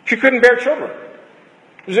 She couldn't bear children.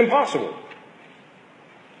 It was impossible.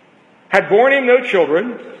 Had borne him no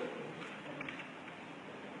children,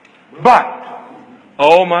 but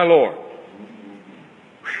oh, my Lord.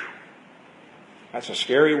 Whew. That's a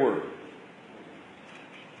scary word.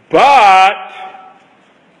 But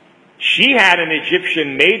she had an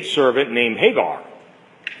Egyptian maidservant named Hagar.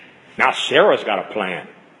 Now Sarah's got a plan.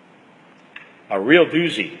 A real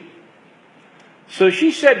doozy. So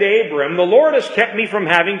she said to Abram, the Lord has kept me from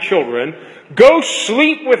having children. Go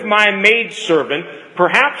sleep with my maidservant.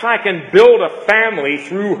 Perhaps I can build a family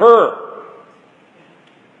through her.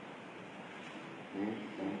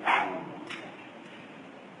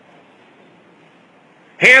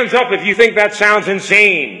 Hands up if you think that sounds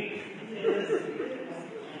insane.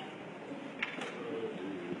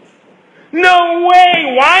 No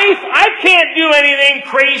way, wife! I can't do anything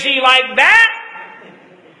crazy like that!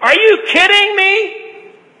 Are you kidding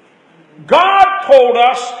me? God told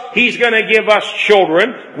us He's going to give us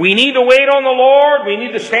children. We need to wait on the Lord. We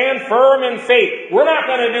need to stand firm in faith. We're not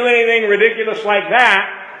going to do anything ridiculous like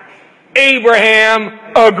that. Abraham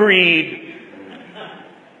agreed.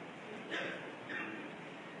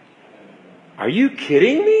 Are you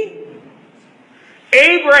kidding me?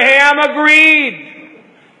 Abraham agreed.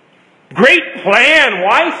 Great plan,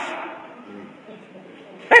 wife.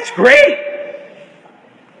 That's great.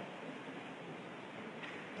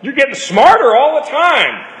 You're getting smarter all the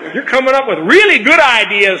time. You're coming up with really good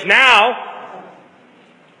ideas now.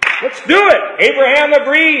 Let's do it. Abraham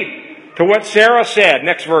agreed to what Sarah said.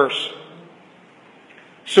 Next verse.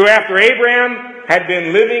 So after Abraham had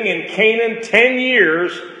been living in Canaan 10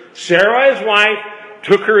 years, Sarah, his wife,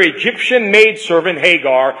 took her Egyptian maidservant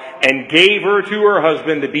Hagar and gave her to her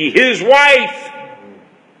husband to be his wife.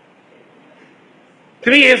 To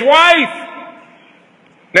be his wife.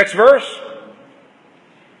 Next verse.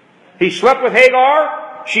 He slept with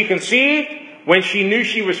Hagar. She conceived. When she knew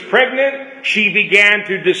she was pregnant, she began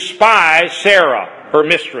to despise Sarah, her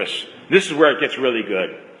mistress. This is where it gets really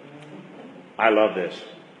good. I love this.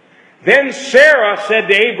 Then Sarah said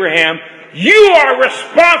to Abraham, you are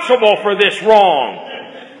responsible for this wrong.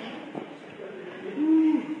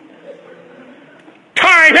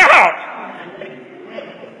 Time out.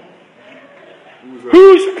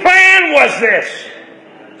 Whose plan was this?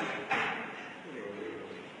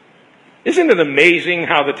 Isn't it amazing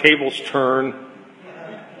how the tables turn?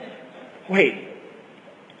 Wait,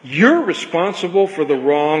 you're responsible for the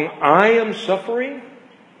wrong I am suffering?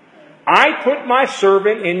 I put my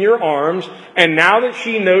servant in your arms, and now that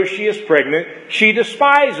she knows she is pregnant, she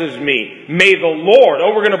despises me. May the Lord,"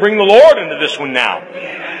 we're going to bring the Lord into this one now.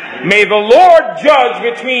 "May the Lord judge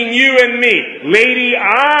between you and me." Lady,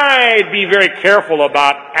 I'd be very careful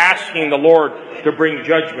about asking the Lord to bring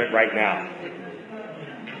judgment right now.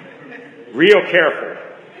 Real careful.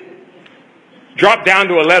 Drop down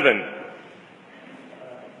to 11.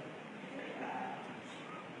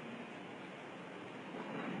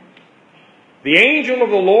 "The angel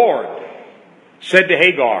of the Lord said to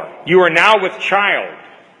Hagar, 'You are now with child,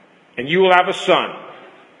 and you will have a son.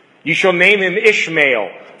 You shall name him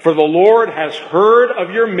Ishmael, for the Lord has heard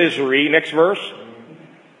of your misery.'" Next verse.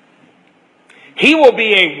 "He will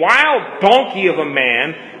be a wild donkey of a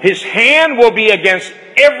man. His hand will be against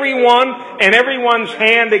everyone, and everyone's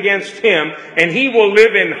hand against him, and he will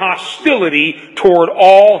live in hostility toward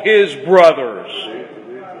all his brothers."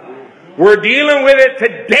 We're dealing with it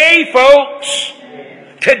today, folks.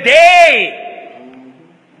 Today.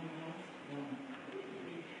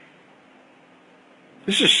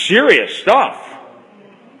 This is serious stuff.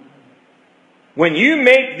 When you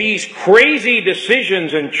make these crazy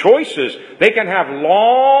decisions and choices, they can have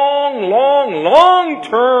long-term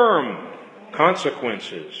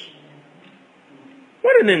consequences.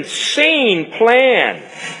 What an insane plan.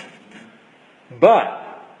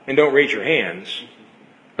 But, and don't raise your hands,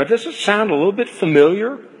 but does it sound a little bit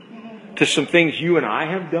familiar to some things you and I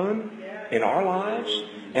have done in our lives?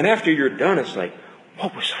 And after you're done, it's like,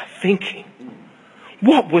 what was I thinking?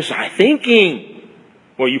 What was I thinking?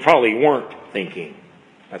 Well, you probably weren't thinking.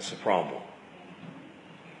 That's the problem.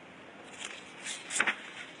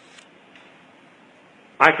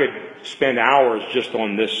 I could spend hours just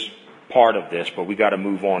on this part of this, but we got to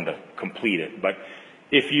move on to complete it. But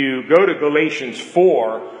if you go to Galatians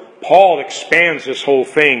 4, Paul expands this whole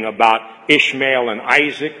thing about Ishmael and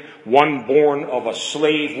Isaac, one born of a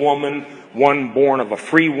slave woman, one born of a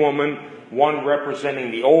free woman, one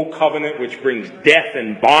representing the old covenant, which brings death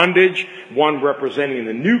and bondage, one representing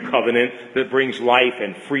the new covenant that brings life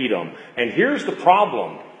and freedom. And here's the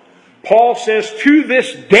problem. Paul says, to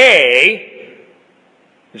this day,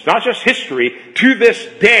 it's not just history, to this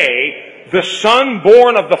day, the son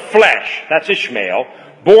born of the flesh, that's Ishmael,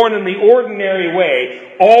 born in the ordinary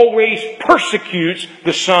way, always persecutes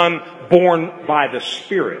the son born by the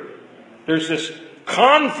Spirit. There's this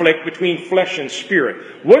conflict between flesh and spirit.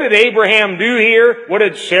 What did Abraham do here? What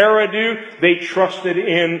did Sarah do? They trusted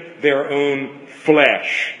in their own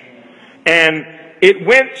flesh. And it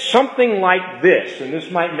went something like this, and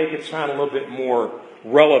this might make it sound a little bit more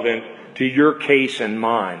relevant to your case and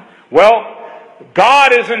mine. Well,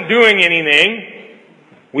 God isn't doing anything.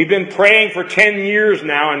 We've been praying for 10 years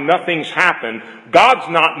now and nothing's happened. God's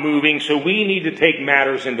not moving, so we need to take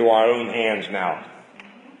matters into our own hands now.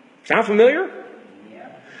 Sound familiar?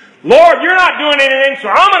 Lord, you're not doing anything, so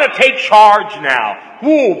I'm going to take charge now.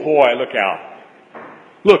 Oh boy, look out.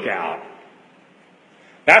 Look out.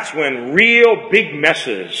 That's when real big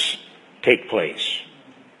messes take place.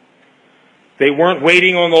 They weren't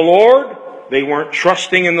waiting on the Lord. They weren't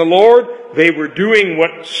trusting in the Lord. They were doing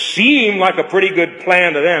what seemed like a pretty good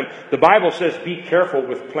plan to them. The Bible says be careful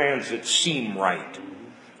with plans that seem right,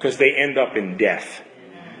 because they end up in death.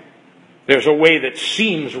 There's a way that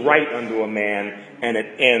seems right unto a man, and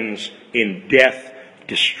it ends in death,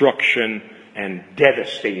 destruction, and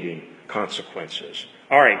devastating consequences.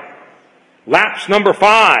 All right. Lapse number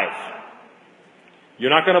 5.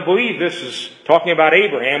 You're not going to believe this is talking about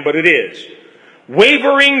Abraham, but it is.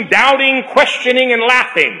 Wavering, doubting, questioning, and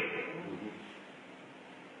laughing.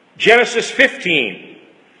 Genesis 15,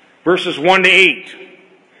 verses 1 to 8.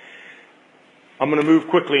 I'm going to move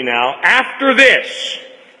quickly now. After this,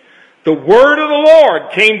 the word of the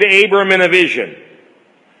Lord came to Abram in a vision.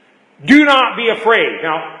 Do not be afraid.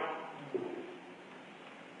 Now,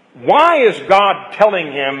 why is God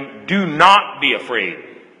telling him, do not be afraid?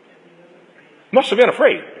 Must have been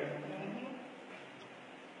afraid.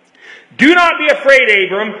 Do not be afraid,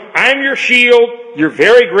 Abram. I am your shield, your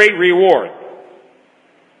very great reward.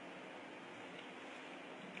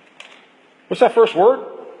 What's that first word?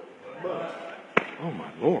 Oh,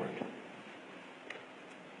 my Lord.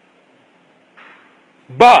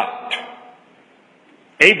 But,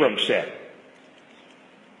 Abram said.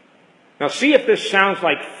 Now see if this sounds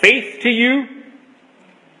like faith to you,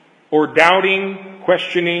 or doubting,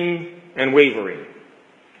 questioning, and wavering.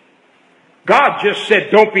 God just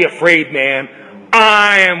said, don't be afraid, man.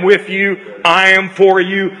 I am with you. I am for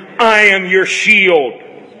you. I am your shield.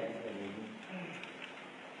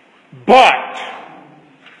 But,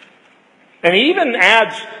 and he even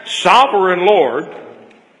adds sovereign Lord.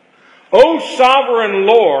 O sovereign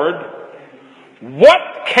Lord,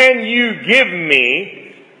 what can you give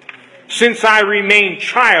me, since I remain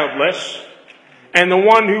childless, and the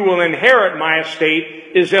one who will inherit my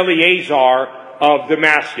estate is Eleazar of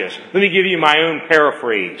Damascus? Let me give you my own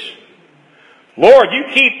paraphrase. Lord, you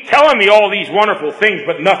keep telling me all these wonderful things,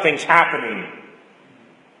 but nothing's happening.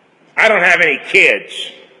 I don't have any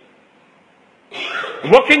kids.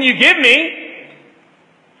 What can you give me,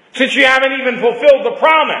 since you haven't even fulfilled the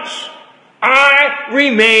promise? I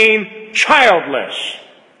remain childless.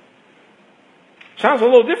 Sounds a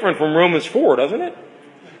little different from Romans 4, doesn't it?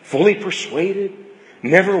 Fully persuaded,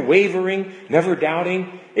 never wavering, never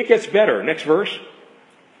doubting. It gets better. Next verse.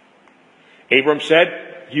 Abram said,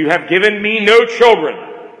 you have given me no children.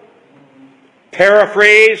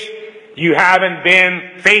 Paraphrase, you haven't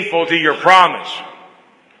been faithful to your promise.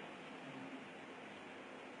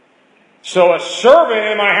 So a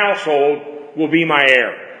servant in my household will be my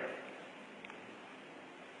heir.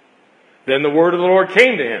 Then the word of the Lord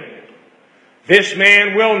came to him. This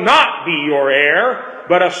man will not be your heir,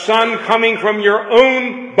 but a son coming from your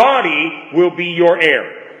own body will be your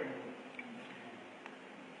heir.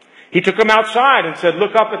 He took him outside and said,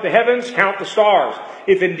 look up at the heavens, count the stars,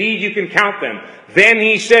 if indeed you can count them. Then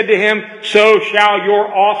he said to him, so shall your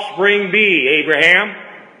offspring be, Abraham.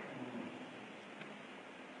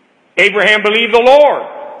 Abraham believed the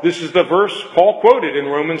Lord. This is the verse Paul quoted in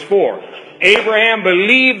Romans 4. Abraham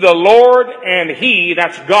believed the Lord, and he,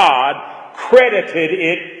 that's God, credited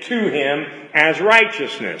it to him as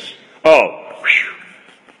righteousness. Oh, whew.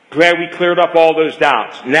 Glad we cleared up all those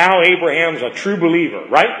doubts. Now Abraham's a true believer,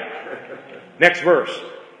 right? Next verse.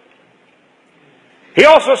 He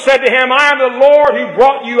also said to him, I am the Lord who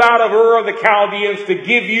brought you out of Ur of the Chaldeans to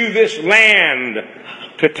give you this land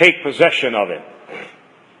to take possession of it.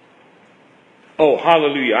 Oh,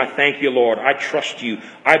 hallelujah. I thank you, Lord. I trust you.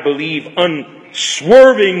 I believe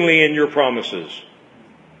unswervingly in your promises.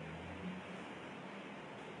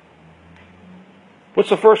 What's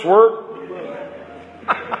the first word?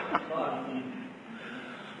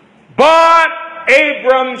 But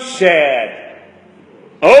Abram said,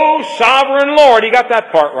 O sovereign Lord, you got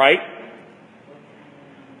that part right.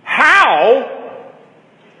 How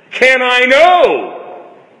can I know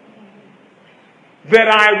that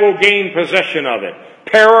I will gain possession of it?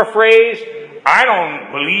 Paraphrase, I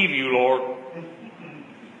don't believe you, Lord.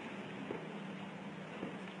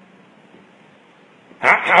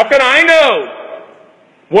 How can I know?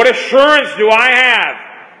 What assurance do I have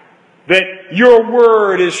that your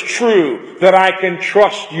word is true, that I can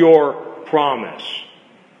trust your promise?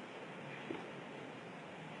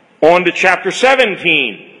 On to chapter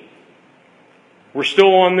 17. We're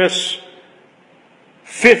still on this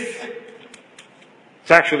fifth.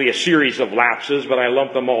 It's actually a series of lapses, but I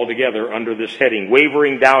lumped them all together under this heading.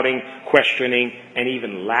 Wavering, doubting, questioning, and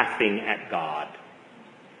even laughing at God.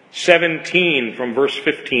 17 from verse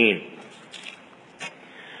 15.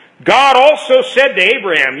 God also said to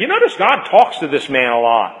Abraham, you notice God talks to this man a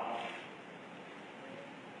lot.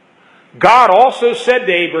 God also said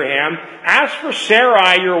to Abraham, as for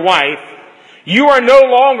Sarai, your wife, you are no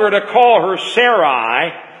longer to call her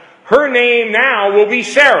Sarai. Her name now will be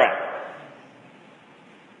Sarah.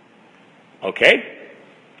 Okay?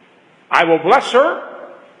 I will bless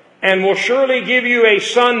her and will surely give you a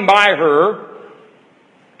son by her.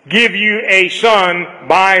 Give you a son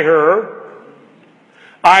by her.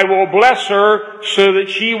 I will bless her so that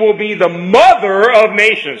she will be the mother of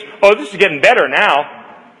nations. Oh, this is getting better now.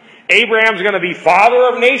 Abraham's going to be father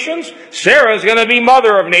of nations. Sarah's going to be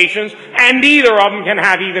mother of nations. And neither of them can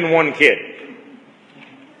have even one kid.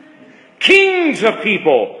 Kings of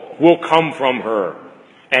people will come from her.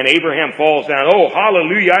 And Abraham falls down. Oh,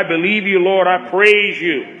 hallelujah. I believe you, Lord. I praise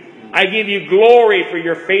you. I give you glory for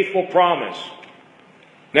your faithful promise.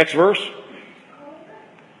 Next verse.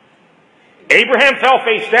 Abraham fell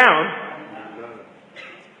face down,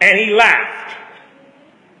 and he laughed.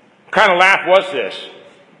 What kind of laugh was this?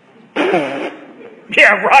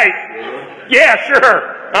 Yeah, right. Yeah,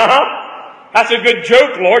 sure. That's a good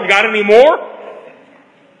joke, Lord. Got any more?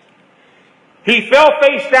 He fell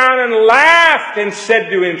face down and laughed and said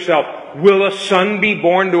to himself, will a son be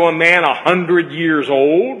born to a man 100 years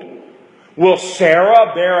old? Will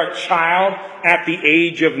Sarah bear a child at the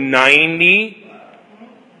age of 90?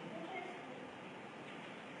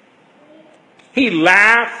 He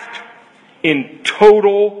laughed in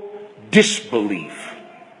total disbelief.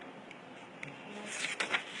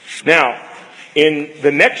 Now, in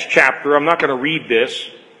the next chapter, I'm not going to read this,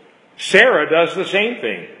 Sarah does the same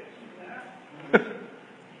thing.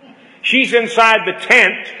 She's inside the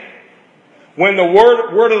tent when the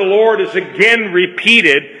word of the Lord is again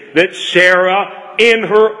repeated that Sarah in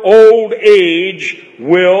her old age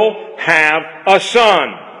will have a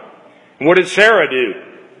son. What did Sarah do?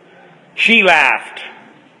 She laughed.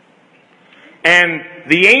 And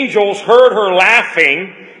the angels heard her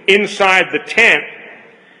laughing inside the tent,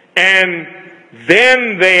 and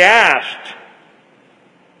then they asked,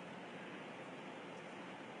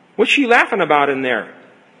 "What's she laughing about in there?"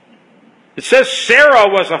 It says Sarah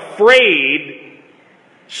was afraid,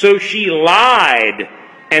 so she lied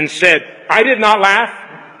and said, "I did not laugh."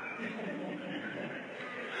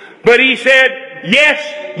 But he said, "Yes,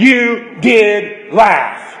 you did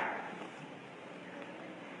laugh."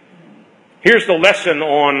 Here's the lesson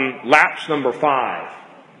on lapse number 5.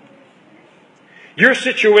 Your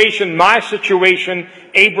situation, my situation,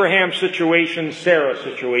 Abraham's situation, Sarah's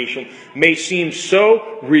situation may seem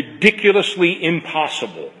so ridiculously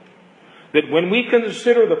impossible that when we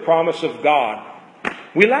consider the promise of God,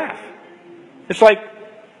 we laugh. It's like,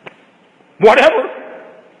 whatever.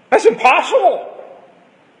 That's impossible.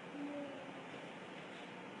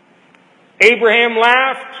 Abraham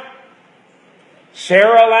laughed.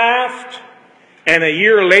 Sarah laughed. And a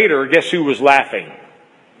year later, guess who was laughing?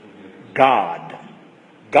 God.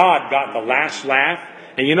 God got the last laugh.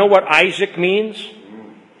 And you know what Isaac means?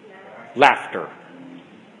 Laughter.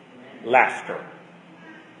 Laughter.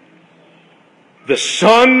 The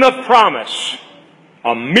son of promise,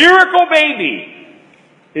 a miracle baby,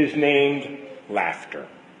 is named Laughter.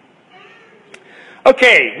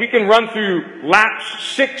 Okay, we can run through lapse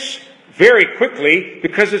 6 very quickly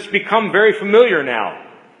because it's become very familiar now.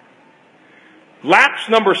 Lapse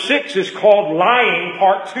number 6 is called Lying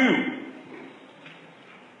Part 2.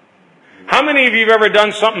 How many of you have ever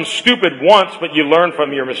done something stupid once, but you learned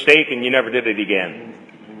from your mistake and you never did it again?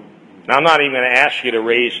 Now, I'm not even going to ask you to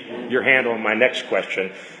raise your hand on my next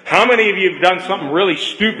question. How many of you have done something really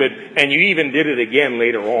stupid and you even did it again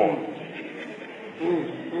later on?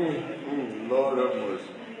 Lord have mercy.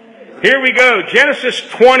 Here we go. Genesis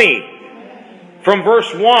 20. From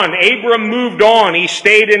verse 1, Abram moved on. He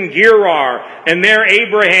stayed in Gerar. And there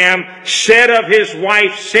Abraham said of his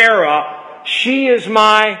wife Sarah, "She is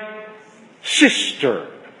my sister."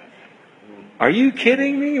 Are you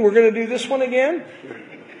kidding me? We're going to do this one again?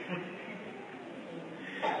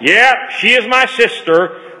 Yeah, she is my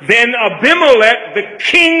sister. Then Abimelech, the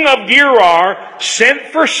king of Gerar, sent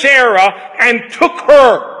for Sarah and took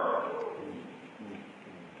her.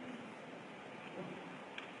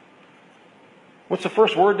 What's the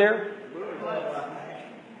first word there?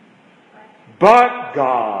 But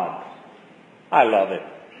God. I love it.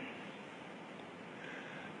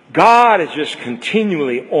 God is just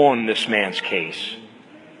continually on this man's case.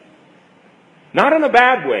 Not in a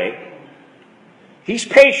bad way. He's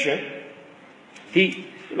patient.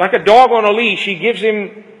 Like a dog on a leash, he gives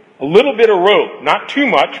him a little bit of rope. Not too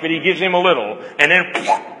much, but he gives him a little. And then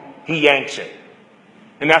he yanks it.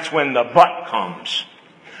 And that's when the but comes.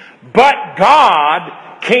 But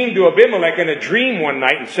God came to Abimelech in a dream one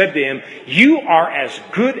night and said to him, "You are as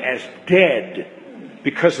good as dead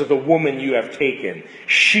because of the woman you have taken.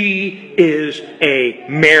 She is a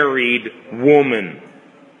married woman."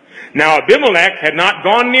 Now Abimelech had not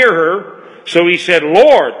gone near her, so he said,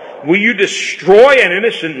 "Lord, will you destroy an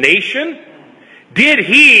innocent nation? Did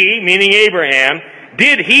he," meaning Abraham,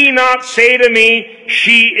 "did he not say to me,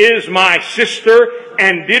 'She is my sister'?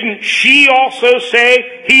 And didn't she also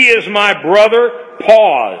say, 'He is my brother'?"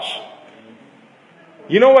 Pause.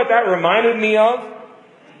 You know what that reminded me of?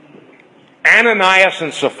 Ananias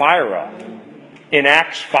and Sapphira in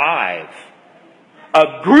Acts 5.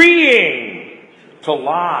 Agreeing to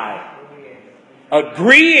lie.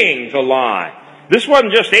 Agreeing to lie. This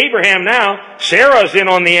wasn't just Abraham now. Sarah's in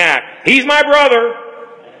on the act. "He's my brother."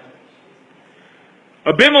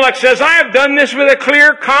 Abimelech says, "I have done this with a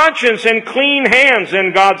clear conscience and clean hands."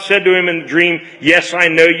 And God said to him in the dream, "Yes, I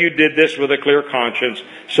know you did this with a clear conscience,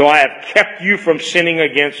 so I have kept you from sinning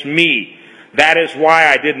against me. That is why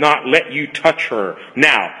I did not let you touch her.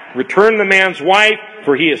 Now, return the man's wife,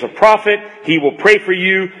 for he is a prophet. He will pray for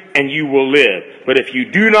you, and you will live. But if you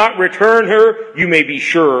do not return her, you may be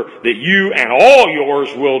sure that you and all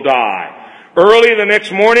yours will die." Early the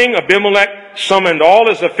next morning, Abimelech summoned all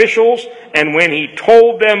his officials, and when he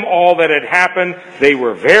told them all that had happened, they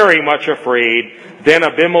were very much afraid. Then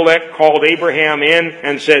Abimelech called Abraham in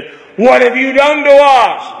and said, "What have you done to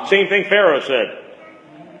us?" Same thing Pharaoh said.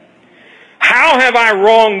 "How have I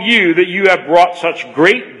wronged you that you have brought such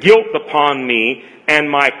great guilt upon me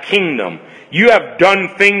and my kingdom? You have done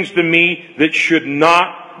things to me that should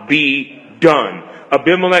not be done."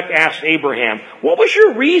 Abimelech asked Abraham, "What was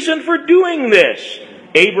your reason for doing this?"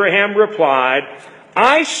 Abraham replied,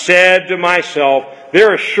 I said to myself,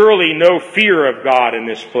 there is surely no fear of God in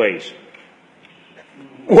this place.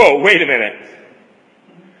 Whoa, wait a minute.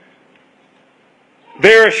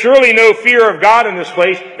 There is surely no fear of God in this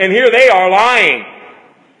place, and here they are lying.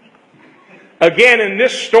 Again, in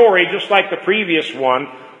this story, just like the previous one,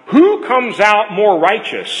 who comes out more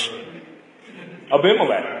righteous?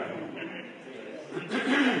 Abimelech.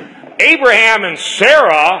 Abraham and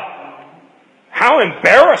Sarah, how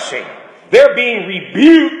embarrassing. They're being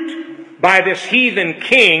rebuked by this heathen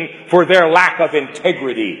king for their lack of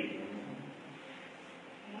integrity.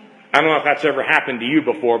 I don't know if that's ever happened to you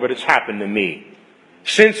before, but it's happened to me.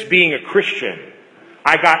 Since being a Christian,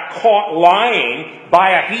 I got caught lying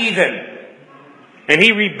by a heathen. And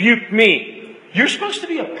he rebuked me. You're supposed to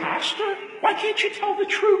be a pastor? Why can't you tell the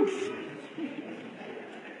truth?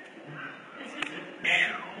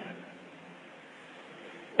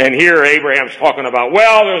 And here Abraham's talking about,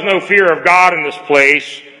 well, there's no fear of God in this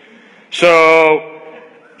place. So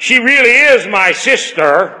she really is my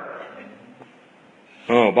sister.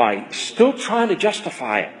 Oh, by still trying to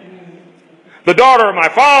justify it. The daughter of my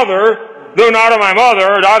father, though not of my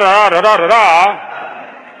mother, da da da da da da.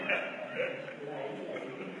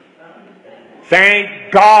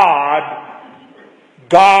 Thank God,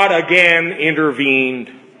 God again intervened.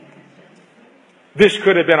 This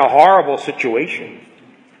could have been a horrible situation.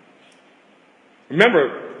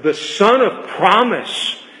 Remember, the son of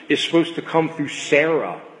promise is supposed to come through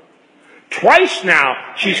Sarah. Twice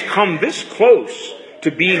now, she's come this close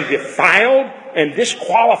to being defiled and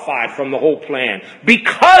disqualified from the whole plan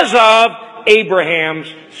because of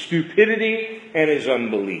Abraham's stupidity and his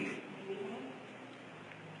unbelief.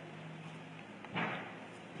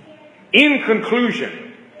 In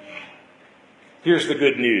conclusion, here's the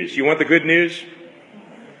good news. You want the good news?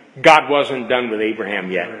 God wasn't done with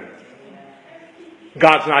Abraham yet.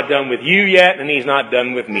 God's not done with you yet, and He's not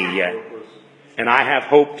done with me yet. And I have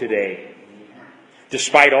hope today.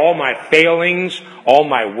 Despite all my failings, all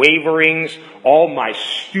my waverings, all my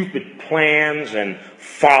stupid plans and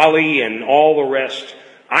folly and all the rest,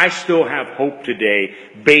 I still have hope today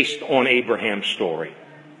based on Abraham's story.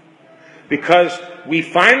 Because we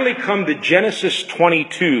finally come to Genesis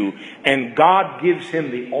 22, and God gives him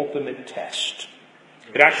the ultimate test.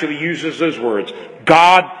 It actually uses those words.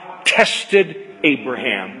 God tested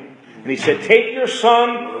Abraham. And He said, take your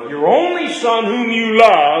son, your only son whom you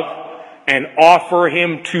love, and offer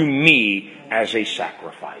him to me as a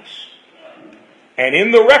sacrifice. And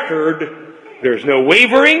in the record, there's no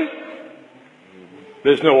wavering,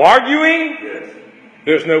 there's no arguing,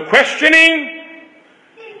 there's no questioning.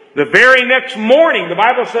 The very next morning, the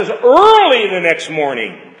Bible says early the next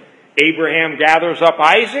morning, Abraham gathers up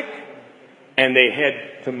Isaac and they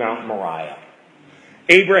head to Mount Moriah.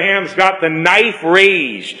 Abraham's got the knife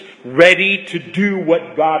raised, ready to do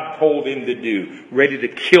what God told him to do, ready to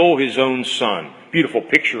kill his own son. Beautiful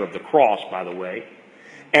picture of the cross, by the way.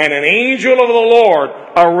 And an angel of the Lord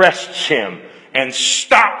arrests him and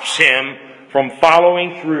stops him from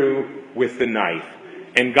following through with the knife.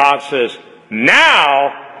 And God says,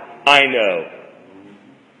 now I know.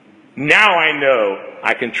 Now I know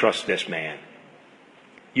I can trust this man.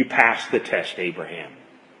 You passed the test, Abraham.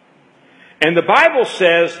 And the Bible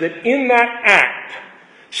says that in that act,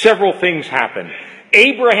 several things happened.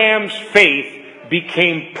 Abraham's faith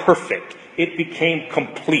became perfect. It became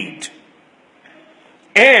complete.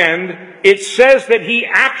 And it says that he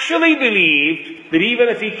actually believed that even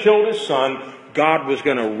if he killed his son, God was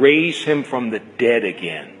going to raise him from the dead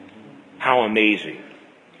again. How amazing.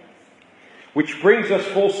 Which brings us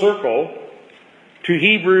full circle to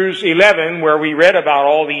Hebrews 11, where we read about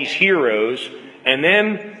all these heroes. And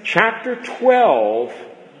then chapter 12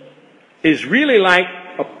 is really like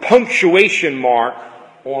a punctuation mark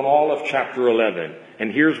on all of chapter 11.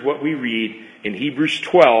 And here's what we read in Hebrews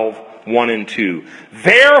 12, 1 and 2.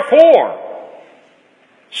 Therefore,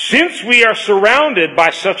 since we are surrounded by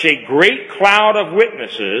such a great cloud of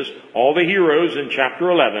witnesses, all the heroes in chapter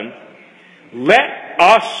 11, let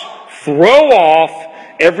us throw off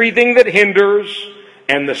everything that hinders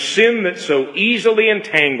and the sin that so easily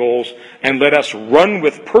entangles, and let us run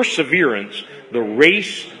with perseverance the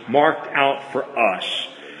race marked out for us.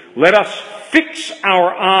 Let us fix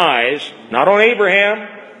our eyes, not on Abraham,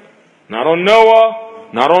 not on Noah,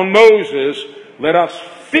 not on Moses. Let us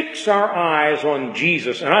fix our eyes on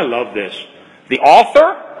Jesus. And I love this. The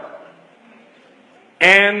author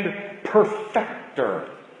and perfecter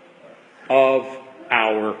of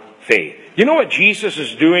our faith. You know what Jesus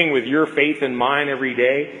is doing with your faith and mine every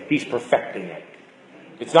day? He's perfecting it.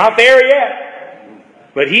 It's not there yet,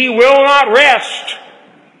 but He will not rest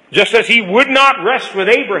Just as he would not rest with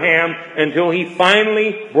Abraham until he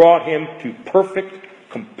finally brought him to perfect,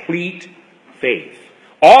 complete faith.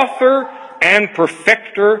 Author and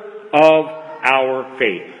perfecter of our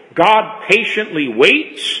faith. God patiently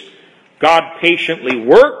waits. God patiently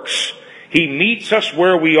works. He meets us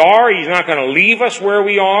where we are. He's not going to leave us where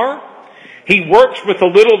we are. He works with the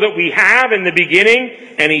little that we have in the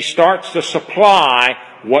beginning, and he starts to supply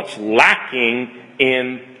what's lacking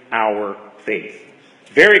in our faith.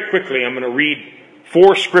 Very quickly, I'm going to read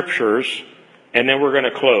 4 scriptures, and then we're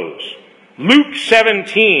going to close. Luke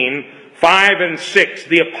 17, 5 and 6.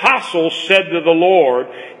 The apostles said to the Lord,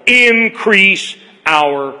 increase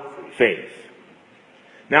our faith.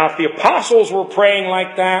 Now, if the apostles were praying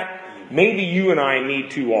like that, maybe you and I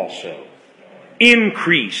need to also.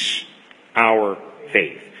 Increase our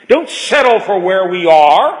faith. Don't settle for where we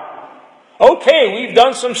are. Okay, we've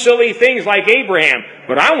done some silly things like Abraham,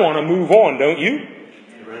 but I want to move on, don't you?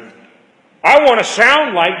 I want to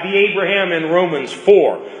sound like the Abraham in Romans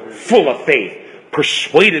 4, full of faith,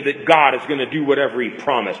 persuaded that God is going to do whatever he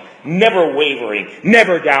promised, never wavering,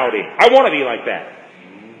 never doubting. I want to be like that.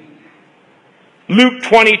 Luke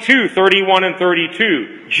 22, 31 and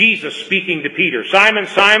 32, Jesus speaking to Peter. Simon,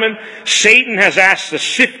 Simon, Satan has asked to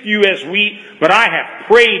sift you as wheat, but I have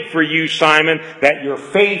prayed for you, Simon, that your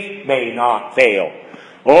faith may not fail.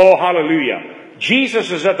 Oh, hallelujah.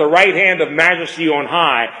 Jesus is at the right hand of majesty on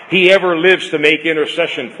high. He ever lives to make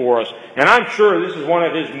intercession for us. And I'm sure this is one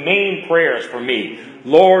of his main prayers for me.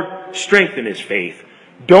 Lord, strengthen his faith.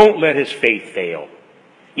 Don't let his faith fail.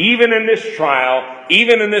 Even in this trial,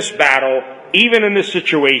 even in this battle, even in this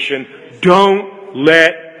situation, don't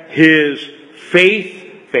let his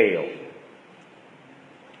faith fail.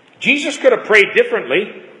 Jesus could have prayed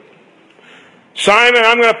differently. Simon,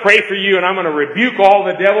 I'm going to pray for you, and I'm going to rebuke all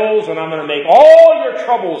the devils, and I'm going to make all your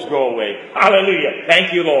troubles go away. Hallelujah.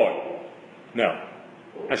 Thank you, Lord. No,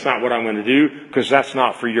 that's not what I'm going to do, because that's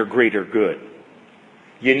not for your greater good.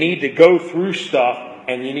 You need to go through stuff,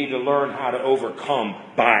 and you need to learn how to overcome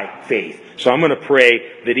by faith. So I'm going to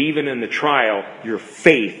pray that even in the trial, your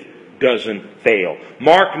faith doesn't fail.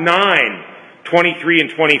 Mark 9, 23 and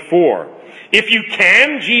 24. If you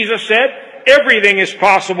can, Jesus said, everything is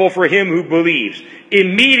possible for him who believes.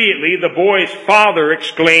 Immediately the boy's father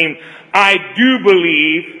exclaimed, I do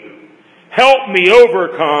believe. Help me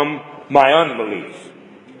overcome my unbelief.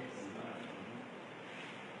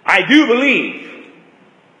 I do believe.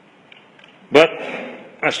 But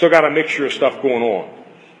I still got a mixture of stuff going on.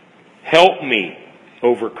 Help me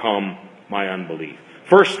overcome my unbelief.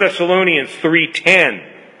 1 Thessalonians 3:10.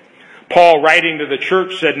 Paul, writing to the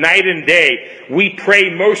church, said, night and day, we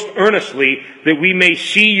pray most earnestly that we may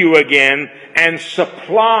see you again and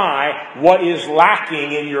supply what is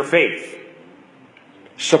lacking in your faith.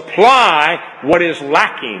 Supply what is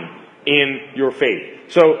lacking in your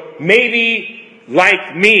faith. So maybe,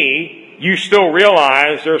 like me, you still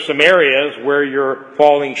realize there are some areas where you're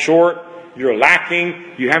falling short, you're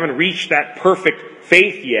lacking, you haven't reached that perfect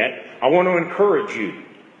faith yet. I want to encourage you.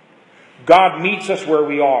 God meets us where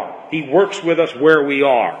we are. He works with us where we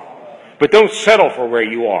are. But don't settle for where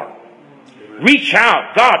you are. Reach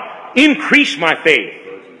out. God, increase my faith.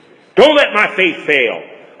 Don't let my faith fail.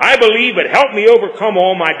 I believe, but help me overcome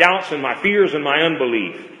all my doubts and my fears and my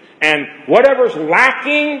unbelief. And whatever's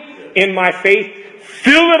lacking in my faith,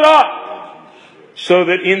 fill it up so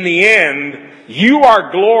that in the end, you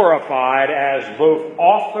are glorified as both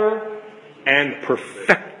author and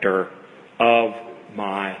perfecter of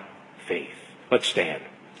my faith. Let's stand.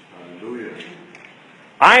 Hallelujah.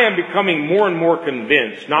 I am becoming more and more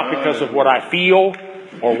convinced, not because of what I feel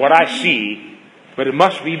or what I see, but it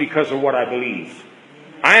must be because of what I believe.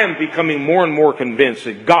 I am becoming more and more convinced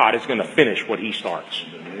that God is going to finish what he starts.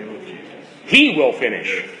 He will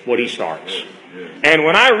finish what he starts. And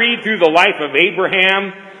when I read through the life of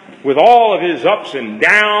Abraham, with all of his ups and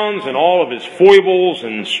downs and all of his foibles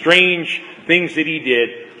and strange things that he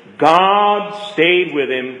did, God stayed with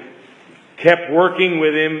him, kept working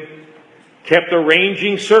with him, kept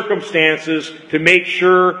arranging circumstances to make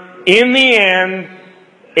sure in the end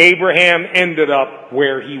Abraham ended up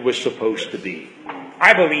where he was supposed to be.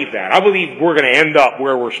 I believe that. I believe we're going to end up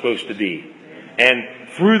where we're supposed to be. And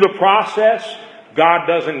through the process, God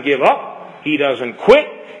doesn't give up. He doesn't quit.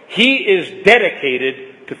 He is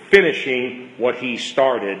dedicated to finishing what he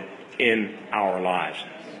started in our lives.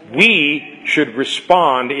 We should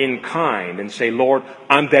respond in kind and say, Lord,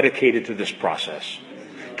 I'm dedicated to this process.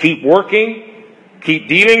 Keep working. Keep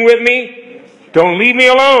dealing with me. Don't leave me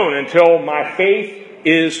alone until my faith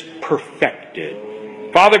is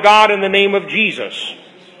perfected. Father God, in the name of Jesus,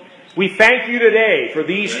 we thank you today for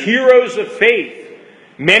these heroes of faith.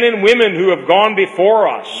 Men and women who have gone before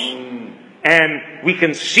us. And we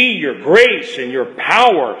can see your grace and your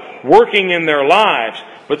power working in their lives.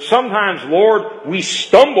 But sometimes, Lord, we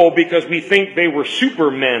stumble because we think they were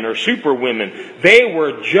supermen or superwomen. They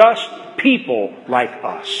were just people like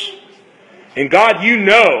us. And God, you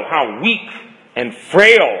know how weak and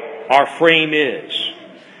frail our frame is.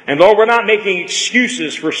 And Lord, we're not making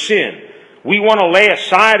excuses for sin. We want to lay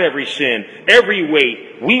aside every sin, every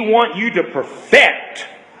weight. We want you to perfect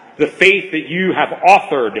the faith that you have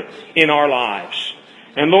authored in our lives.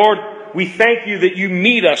 And Lord, we thank you that you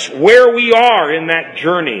meet us where we are in that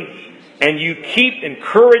journey. And you keep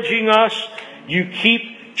encouraging us. You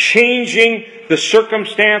keep changing the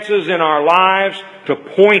circumstances in our lives to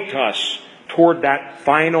point us toward that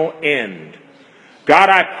final end. God,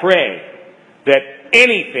 I pray that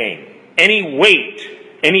anything, any weight,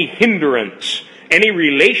 any hindrance, any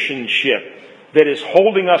relationship that is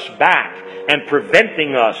holding us back and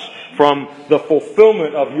preventing us from the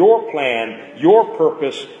fulfillment of your plan, your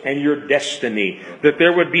purpose, and your destiny, that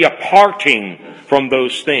there would be a parting from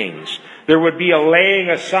those things. There would be a laying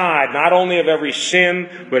aside not only of every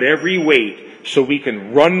sin, but every weight, so we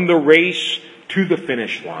can run the race to the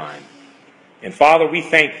finish line. And Father, we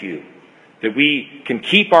thank you that we can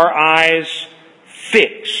keep our eyes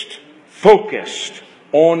fixed, focused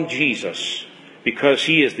on Jesus, because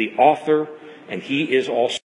He is the author and He is also